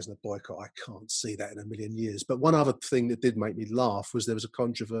about organising a boycott. I can't see that in a million years. But one other thing that did make me laugh was there was a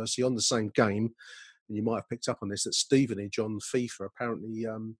controversy on the same game, and you might have picked up on this, that Stevenage on FIFA apparently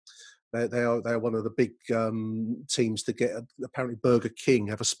they are one of the big teams to get. Apparently, Burger King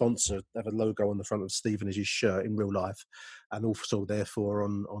have a logo on the front of Stevenage's shirt in real life, and also therefore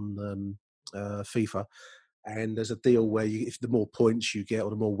on FIFA. And there's a deal where if the more points you get or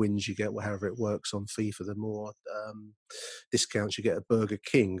the more wins you get, or however it works on FIFA, the more discounts you get at Burger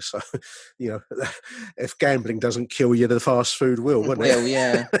King. So, if gambling doesn't kill you, the fast food will, won't it? Well,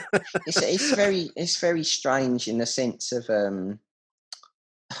 yeah. It's very strange in the sense of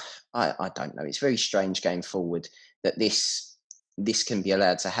I don't know. It's very strange going forward that this can be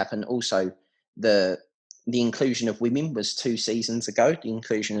allowed to happen. Also, the inclusion of women was 2 seasons ago. The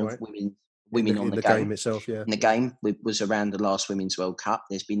inclusion of women on the game itself, yeah. In the game was around the last Women's World Cup.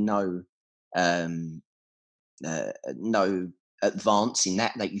 There's been no advance in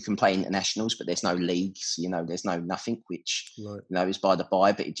that. Like, you can play internationals, but there's no leagues. There's no nothing, which is by the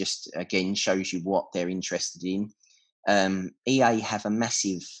by. But it just again shows you what they're interested in. EA have a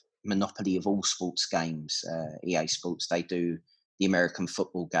massive monopoly of all sports games. EA Sports, they do the American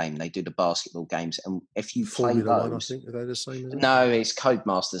football game, they do the basketball games, and if you play Formula those, 1, I think, are they the same? No, it's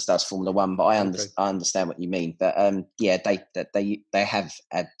Codemasters does Formula 1, but I understand what you mean. But they have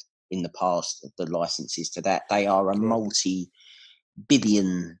had in the past the licenses to that. They are a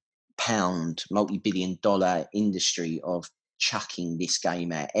multi-billion dollar industry of chucking this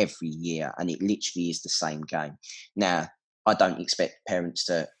game out every year, and it literally is the same game. Now, I don't expect parents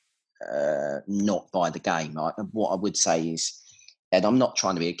to not buy the game. What I would say is, and I'm not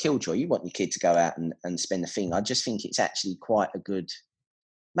trying to be a killjoy, you want your kid to go out and spend the thing. I just think it's actually quite a good,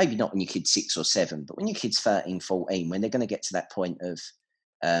 maybe not when your kid's 6 or 7, but when your kid's 13, 14, when they're going to get to that point of,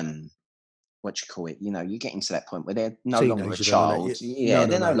 you're getting to that point where they're no longer a child.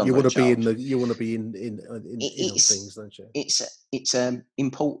 They're no longer a child. You want to be in things, don't you? It's an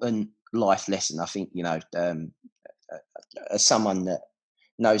important life lesson. I think, as someone that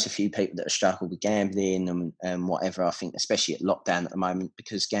knows a few people that have struggled with gambling and whatever. I think, especially at lockdown at the moment,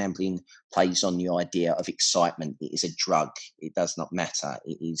 because gambling plays on the idea of excitement. It is a drug. It does not matter.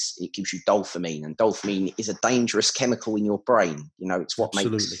 It gives you dopamine, and dopamine is a dangerous chemical in your brain. You know, it's what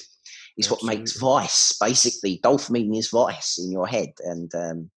makes what makes vice. Basically, dopamine is vice in your head, and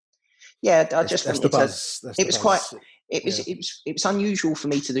I just think it was unusual for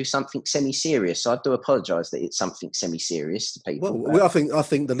me to do something semi-serious. So I do apologise that it's something semi-serious to people. Well, I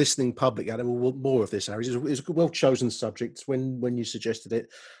think the listening public out there will want more of this, Harry. It's a well chosen subject. When you suggested it,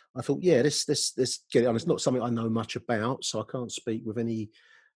 I thought, let's get it on. It's not something I know much about, so I can't speak with any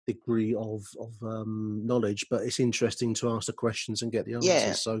degree of knowledge. But it's interesting to ask the questions and get the answers.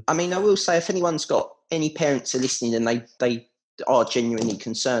 Yeah. So I mean, I will say, if anyone's got any parents are listening and they are genuinely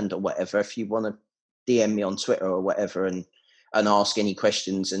concerned or whatever, if you want to DM me on Twitter or whatever and ask any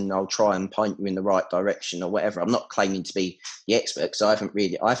questions, and I'll try and point you in the right direction or whatever. I'm not claiming to be the expert, because I haven't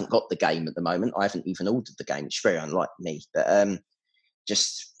got the game at the moment. I haven't even ordered the game. It's very unlike me, but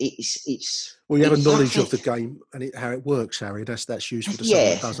it's well, you have a knowledge of the game and how it works, Harry. That's useful to someone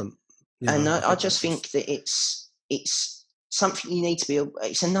that doesn't. And I just think that it's something you need to be.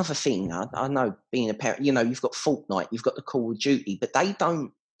 It's another thing. I know, being a parent, you know, you've got Fortnite, you've got the Call of Duty, but they're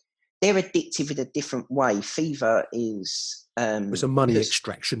addictive in a different way. FIFA is it's a money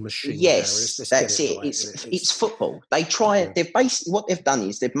extraction machine. Yes, that's it. It's football. They've basically, what they've done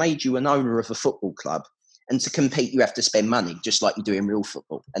is they've made you an owner of a football club, and to compete you have to spend money, just like you do in real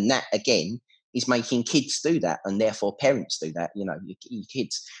football. And that again is making kids do that, and therefore parents do that. You know, your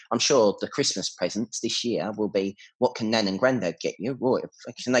kids. I'm sure the Christmas presents this year will be, what can Nan and Grandad get you? Well,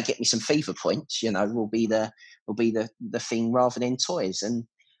 can they get me some FIFA points? You know, will be the thing rather than toys. And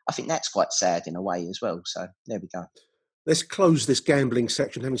I think that's quite sad in a way as well. So there we go. Let's close this gambling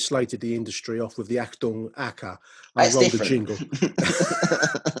section, having slated the industry off with the Achtung Acker. That's roll different. The jingle.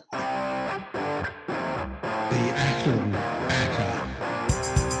 The Achtung Acker.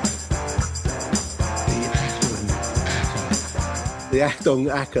 The Achtung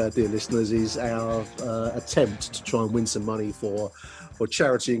Acker, dear listeners, is our attempt to try and win some money for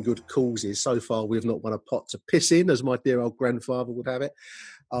charity and good causes. So far, we have not won a pot to piss in, as my dear old grandfather would have it,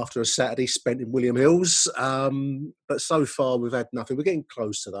 after a Saturday spent in William Hills. But so far, we've had nothing. We're getting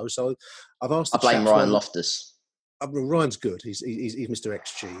close to those. So I've asked. I blame Ryan Loftus. Ryan's good. He's Mr.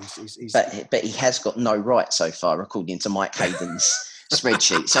 XG. But he has got no right so far, according to Mike Hayden's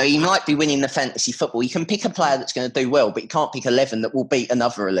spreadsheet. So he might be winning the fantasy football. You can pick a player that's going to do well, but you can't pick 11 that will beat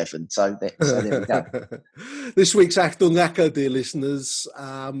another 11. So there we go. This week's Achtung Acker, dear listeners,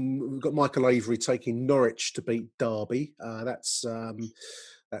 we've got Michael Avery taking Norwich to beat Derby. That's Norwich.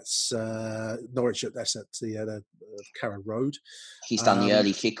 That's at the Carrow Road. He's done the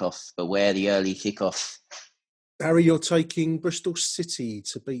early kickoff. Beware the early kickoff. Harry, you're taking Bristol City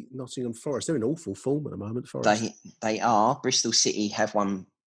to beat Nottingham Forest. They're in awful form at the moment, Forest. They are. Bristol City have won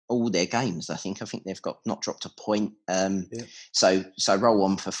all their games, I think. they've not dropped a point. So roll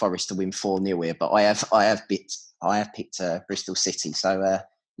on for Forest to win 4-0 here. But I have picked Bristol City. So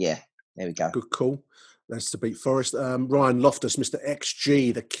there we go. Good call. That's to beat Forest. Ryan Loftus, Mr.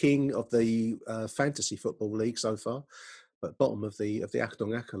 XG, the king of the fantasy football league so far, but bottom of the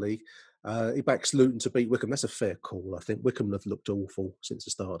Achtung Acker League. He backs Luton to beat Wycombe. That's a fair call, I think. Wycombe have looked awful since the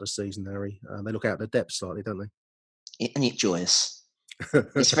start of the season, Harry. They look out of their depth slightly, don't they? And it's joyous.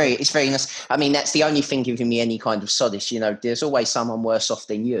 It's very nice. I mean, that's the only thing giving me any kind of solace. You know, there's always someone worse off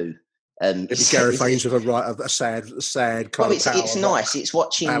than you. It's Gareth Ainsworth a sad kind of it's nice. It's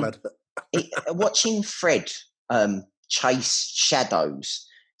watching Fred chase shadows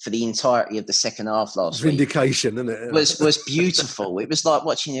for the entirety of the second half last week. Vindication, isn't it? Was beautiful. It was like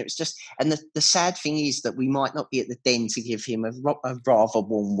watching it. It was just, and the sad thing is that we might not be at the Den to give him a rather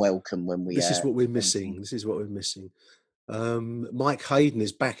warm welcome when we. This is what we're missing. Mike Hayden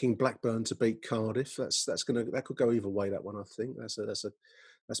is backing Blackburn to beat Cardiff. That could go either way. That one, I think.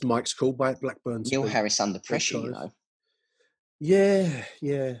 That's Mike's call. Blackburn. Neil Harris under pressure, you know. Yeah.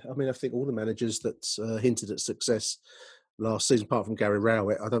 I mean, I think all the managers that hinted at success last season, apart from Gary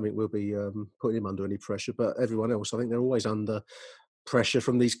Rowett, I don't think we'll be putting him under any pressure. But everyone else, I think they're always under pressure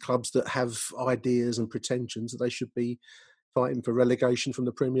from these clubs that have ideas and pretensions that they should be fighting for relegation from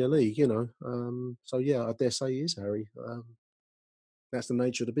the Premier League, you know. So, yeah, I dare say he is, Harry. That's the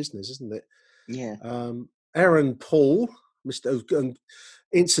nature of the business, isn't it? Yeah. Aaron Paul,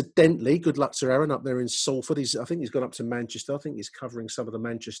 incidentally, good luck to Aaron up there in Salford. I think he's gone up to Manchester. I think he's covering some of the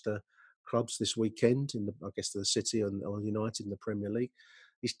Manchester clubs this weekend in the City or United in the Premier League.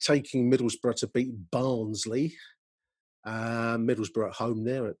 He's taking Middlesbrough to beat Barnsley. Middlesbrough at home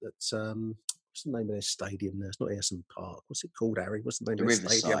there at What's the name of their stadium there? It's not Ayresome Park. What's it called, Harry? What's the name The of their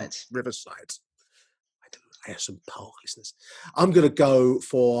stadium? Riverside. Riverside. I don't know, Ayresome Park, listeners. I'm going to go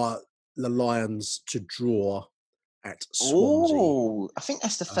for the Lions to draw at Swansea. Oh, I think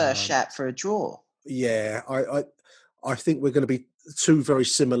that's the first shout for a draw. Yeah, I think we're going to be two very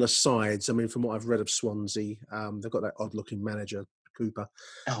similar sides. I mean, from what I've read of Swansea, they've got that odd-looking manager, Cooper.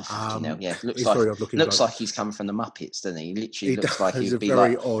 Oh, fucking hell, yeah. Looks like he's come from the Muppets, doesn't he? He literally looks does. like he'd be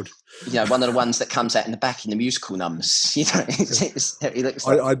very like, odd. You know, one of the ones that comes out in the back in the musical numbers. You know, he looks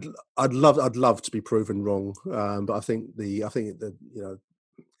like... I'd love to be proven wrong, but I think that you know,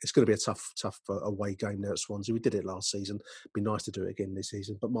 it's going to be a tough away game there at Swansea. We did it last season. It'd be nice to do it again this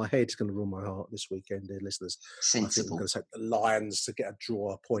season. But my head's going to rule my heart this weekend, dear listeners. Sensible. I think we're going to take the Lions to get a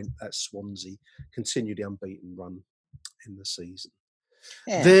draw point at Swansea, continue the unbeaten run in the season.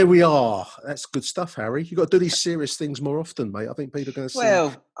 Yeah. There we are. That's good stuff, Harry. You've got to do these serious things more often, mate. I think people are going to see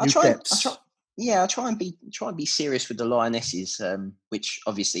I try and be serious with the Lionesses, which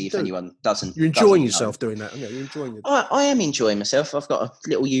obviously, if anyone doesn't, you're enjoying yourself doing that. You're enjoying it. I am enjoying myself. I've got a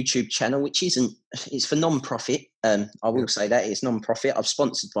little YouTube channel, which it's for non-profit. I will say that it's non-profit. I've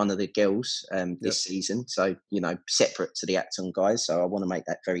sponsored one of the girls this season, so you know, separate to the Acton guys. So I want to make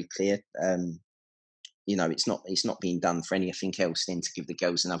that very clear. You know, it's not being done for anything else than to give the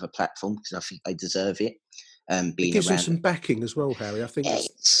girls another platform, because I think they deserve it. It gives them some backing as well, Harry. I think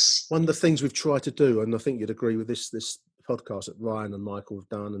it's one of the things we've tried to do, and I think you'd agree with this podcast that Ryan and Michael have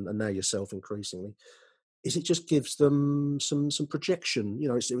done, and now yourself increasingly, is it just gives them some projection. You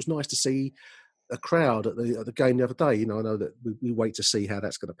know, it was nice to see a crowd at the game the other day. You know, I know that we wait to see how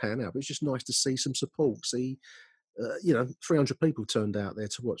that's going to pan out, but it's just nice to see some support. See, 300 people turned out there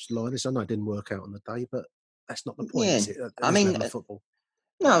to watch the Lions. I know it didn't work out on the day, but that's not the point, is it? I mean, football.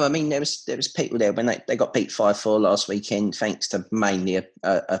 No, I mean, there was people there when they got beat 5-4 last weekend, thanks to mainly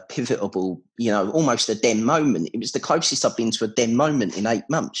a pivotal, you know, almost a Den moment. It was the closest I've been to a Den moment in 8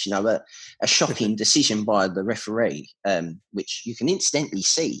 months, you know, a shocking decision by the referee, which you can incidentally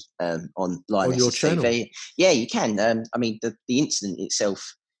see on Lioness TV. Yeah, you can. I mean, the incident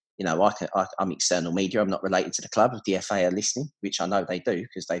itself, you know, I'm external media. I'm not related to the club. If the FA are listening, which I know they do,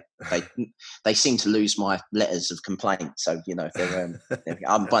 because they seem to lose my letters of complaint. So, you know,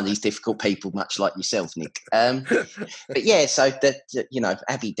 I'm one of these difficult people, much like yourself, Nick. But yeah, so that, you know,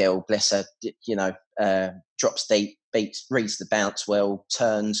 Abby Dell, bless her, you know, drops deep, reads the bounce well,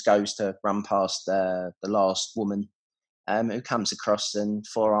 turns, goes to run past the last woman who comes across and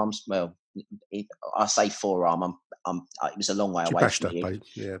forearms. Well, I say forearm. It was a long way away from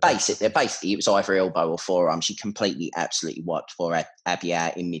you. Basically, it was either elbow or forearm. She absolutely wiped Abby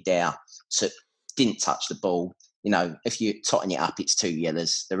out in midair. So didn't touch the ball. You know, if you tighten it up, it's 2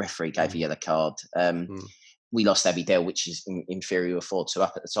 yellows. The referee gave a yellow card. We lost Abby Dell, which is inferior 4-2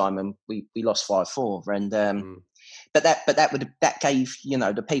 up at the time, and we lost 5-4. And but that gave, you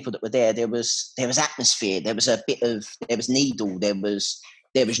know, the people that were there. There was atmosphere. There was Needle.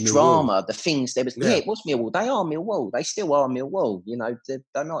 There was drama, the things, it was Millwall. They are Millwall. They still are Millwall. You know,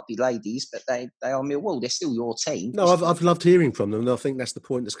 they might be ladies, but they are Millwall. They're still your team. No, I've loved hearing from them. And I think that's the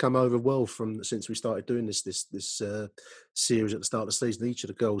point that's come over well since we started doing this series at the start of the season. Each of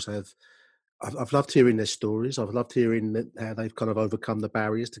the girls I've loved hearing their stories. I've loved hearing how they've kind of overcome the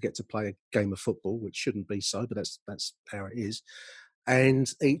barriers to get to play a game of football, which shouldn't be so, but that's how it is. And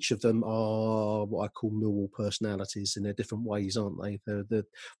each of them are what I call Millwall personalities in their different ways, aren't they?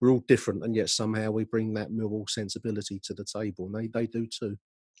 We're all different, and yet somehow we bring that Millwall sensibility to the table, and they do too.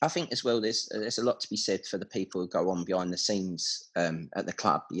 I think as well, there's a lot to be said for the people who go on behind the scenes at the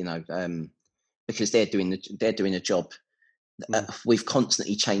club, you know, because they're doing a job with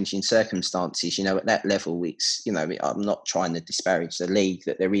constantly changing circumstances. You know, at that level, it's, you know, I'm not trying to disparage the league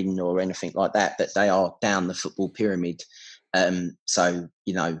that they're in or anything like that, but they are down the football pyramid. So,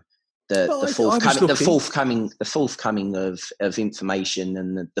 you know, the forthcoming of information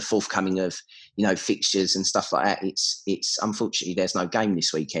and the forthcoming of, you know, fixtures and stuff like that. It's unfortunately there's no game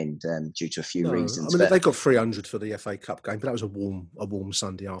this weekend due to a few reasons. I mean, they got 300 for the FA Cup game, but that was a warm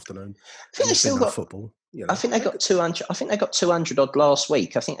Sunday afternoon. I think they still got football. You know. I think they got 200. I think they got 200 odd last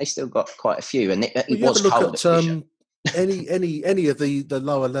week. I think they still got quite a few, and it was cold. Any of the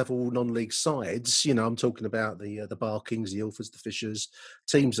lower level non-league sides, you know, I'm talking about the Barkings, the Ilfords, the Fishers,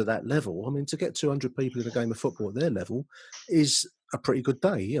 teams at that level. I mean, to get 200 people in a game of football at their level is a pretty good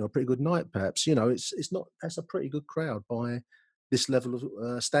day, you know, a pretty good night, perhaps. You know, that's a pretty good crowd by this level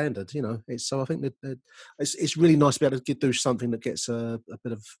of standard. You know, so I think that it's really nice to be able to do something that gets a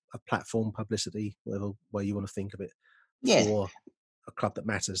bit of a platform, publicity, whatever way you want to think of it, for a club that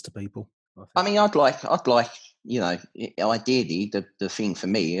matters to people. I mean, I'd like, ideally, the thing for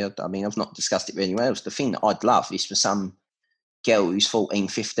me, I mean, I've not discussed it with anyone else. The thing that I'd love is for some girl who's 14,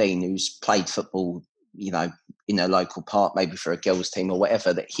 15, who's played football, in a local park, maybe for a girls' team or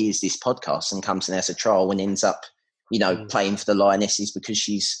whatever, that hears this podcast and comes and has a trial and ends up, playing for the Lionesses because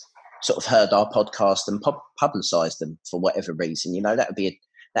she's sort of heard our podcast and publicised them for whatever reason. That'd be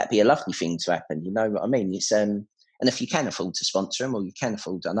a lovely thing to happen. You know what I mean? It's and if you can afford to sponsor them, or you can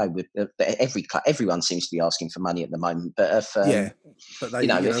afford, I know everyone seems to be asking for money at the moment, but if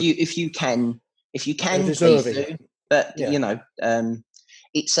if you can, please do. But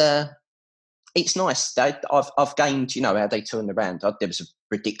it's nice. I've gained, how they turn around. There was a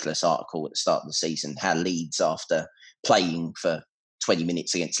ridiculous article at the start of the season how Leeds, after playing for 20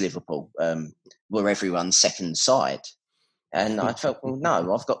 minutes against Liverpool, were everyone's second side. And I felt, well,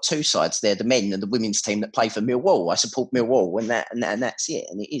 no, I've got two sides there, the men and the women's team that play for Millwall. I support Millwall, and that's it.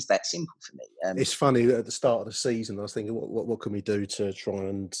 And it is that simple for me. It's funny, at the start of the season, I was thinking, what can we do to try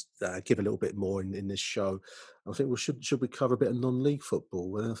and give a little bit more in this show? I think, well, should we cover a bit of non-league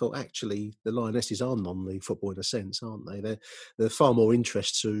football? And I thought, actually, the Lionesses are non-league football in a sense, aren't they? They're far more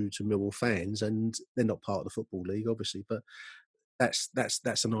interest to Millwall fans, and they're not part of the Football League, obviously, but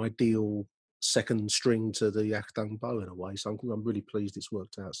that's an ideal second string to the Achtung bow in a way. So I'm really pleased it's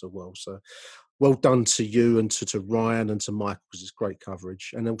worked out so well. So well done to you and to Ryan and to Michael, because it's great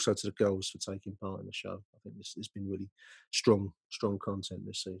coverage, and also to the girls for taking part in the show. I think it's been really strong content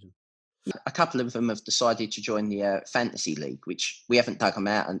this season. A couple of them have decided to join the Fantasy League, which we haven't dug them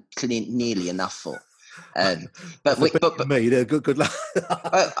out and nearly enough for. But me, they're good luck.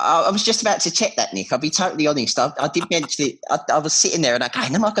 I was just about to check that, Nick. I'll be totally honest. I did mention it. I was sitting there and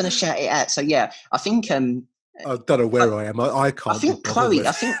am I going to shout it out? So yeah, I think I don't know where I am. I can't. I think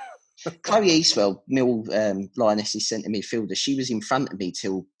Chloe Eastwell, Mill Lionesses centre midfielder, she was in front of me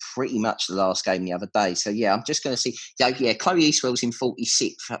till pretty much the last game the other day. So yeah, I'm just going to see. Yeah, Chloe Eastwell's in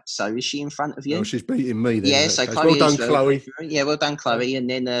 46th. So is she in front of you? Oh, she's beating me then. Yeah, so Chloe well done, Chloe. Yeah, well done, Chloe. And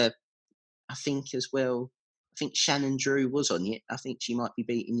then I think as well, Shannon Drew was on it. I think she might be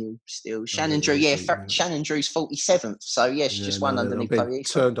beating you still. Shannon Drew, Shannon Drew's 47th. So yeah, she just won underneath Chloe.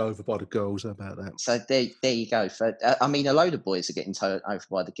 Turned over by the girls. How about that? So there you go. A load of boys are getting turned over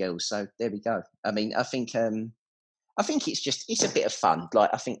by the girls. So there we go. I mean, I think it's a bit of fun. Like,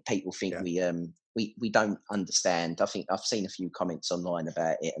 I think people think we don't understand. I think I've seen a few comments online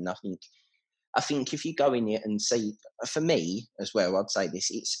about it, and I think if you go in it and see, for me as well, I'd say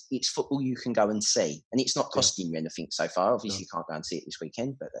this: it's football you can go and see, and it's not costing you anything so far. Obviously, you can't go and see it this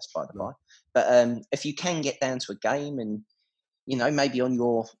weekend, but that's by the by. But if you can get down to a game, and maybe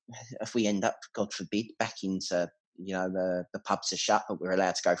if we end up, God forbid, back into the pubs are shut, but we're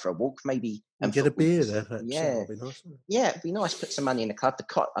allowed to go for a walk, maybe and get a beer there. Yeah, be nice, it'd be nice. Put some money in the club.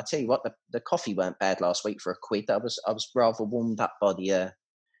 I tell you what, the coffee weren't bad last week for £1. I was rather warmed up by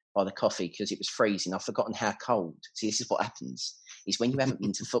the coffee because it was freezing. I've forgotten how cold. See, this is what happens: is when you haven't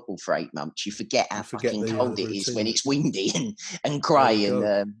been to football for 8 months, you forget how fucking cold it is when it's windy and grey.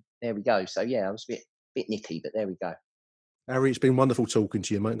 And there we go. So yeah, I was a bit nippy, but there we go. Harry, it's been wonderful talking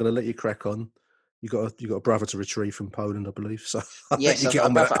to you, mate. I'm going to let you crack on. You got a brother to retrieve from Poland, I believe. So yes, I've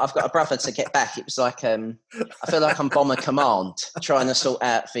got a brother to get back. It was like I feel like I'm Bomber Command trying to sort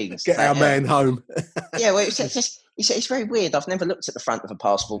out things. Get our man home. Yeah, well, it's very weird. I've never looked at the front of a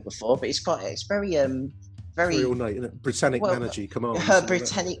passport before, but it's very very ornate, isn't it? Britannic Majesty commands. Her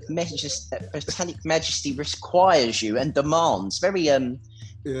Britannic Majesty requires you and demands. Very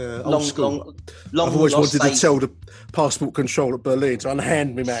old school. I've always wanted to tell the passport control at Berlin to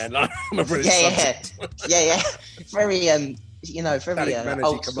unhand me, man. I'm a British subject. Yeah. Very very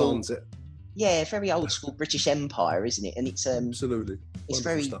old school. It. Yeah, very old school British Empire, isn't it? And it's absolutely.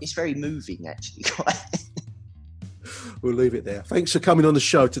 It's very moving, actually. We'll leave it there. Thanks for coming on the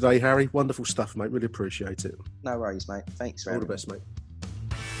show today, Harry. Wonderful stuff, mate. Really appreciate it. No worries, mate. Thanks for all the best, mate.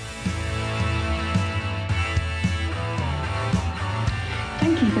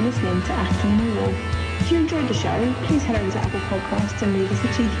 Thank you for listening to Achtung Millwall. If you enjoyed the show, please head over to Apple Podcasts and leave us a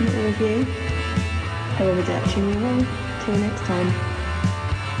cheeky little review. Arrivederci Millwall. Till next time.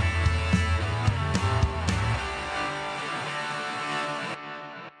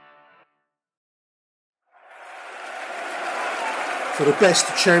 For the best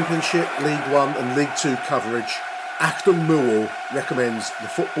Championship, League One and League Two coverage, Achtung Millwall recommends the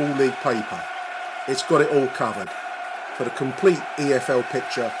Football League paper. It's got it all covered. For the complete EFL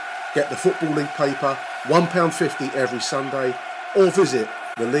picture, get the Football League paper, £1.50 every Sunday, or visit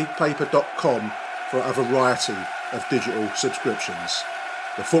theleaguepaper.com for a variety of digital subscriptions.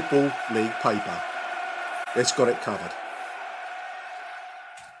 The Football League paper. It's got it covered.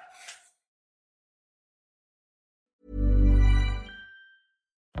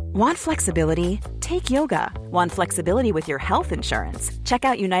 Want flexibility? Take yoga. Want flexibility with your health insurance? Check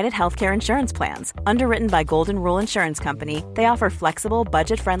out United Healthcare Insurance Plans. Underwritten by Golden Rule Insurance Company, they offer flexible,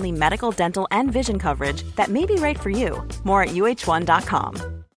 budget-friendly medical, dental, and vision coverage that may be right for you. More at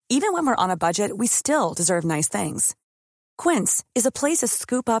UH1.com. Even when we're on a budget, we still deserve nice things. Quince is a place to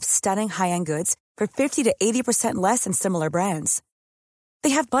scoop up stunning high-end goods for 50 to 80% less than similar brands.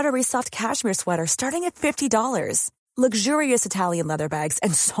 They have buttery soft cashmere sweaters starting at $50, luxurious Italian leather bags,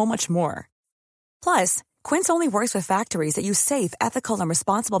 and so much more. Plus, Quince only works with factories that use safe, ethical, and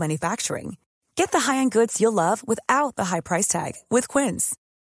responsible manufacturing. Get the high-end goods you'll love without the high price tag with Quince.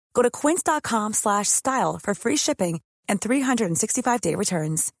 Go to quince.com/style for free shipping and 365-day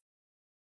returns.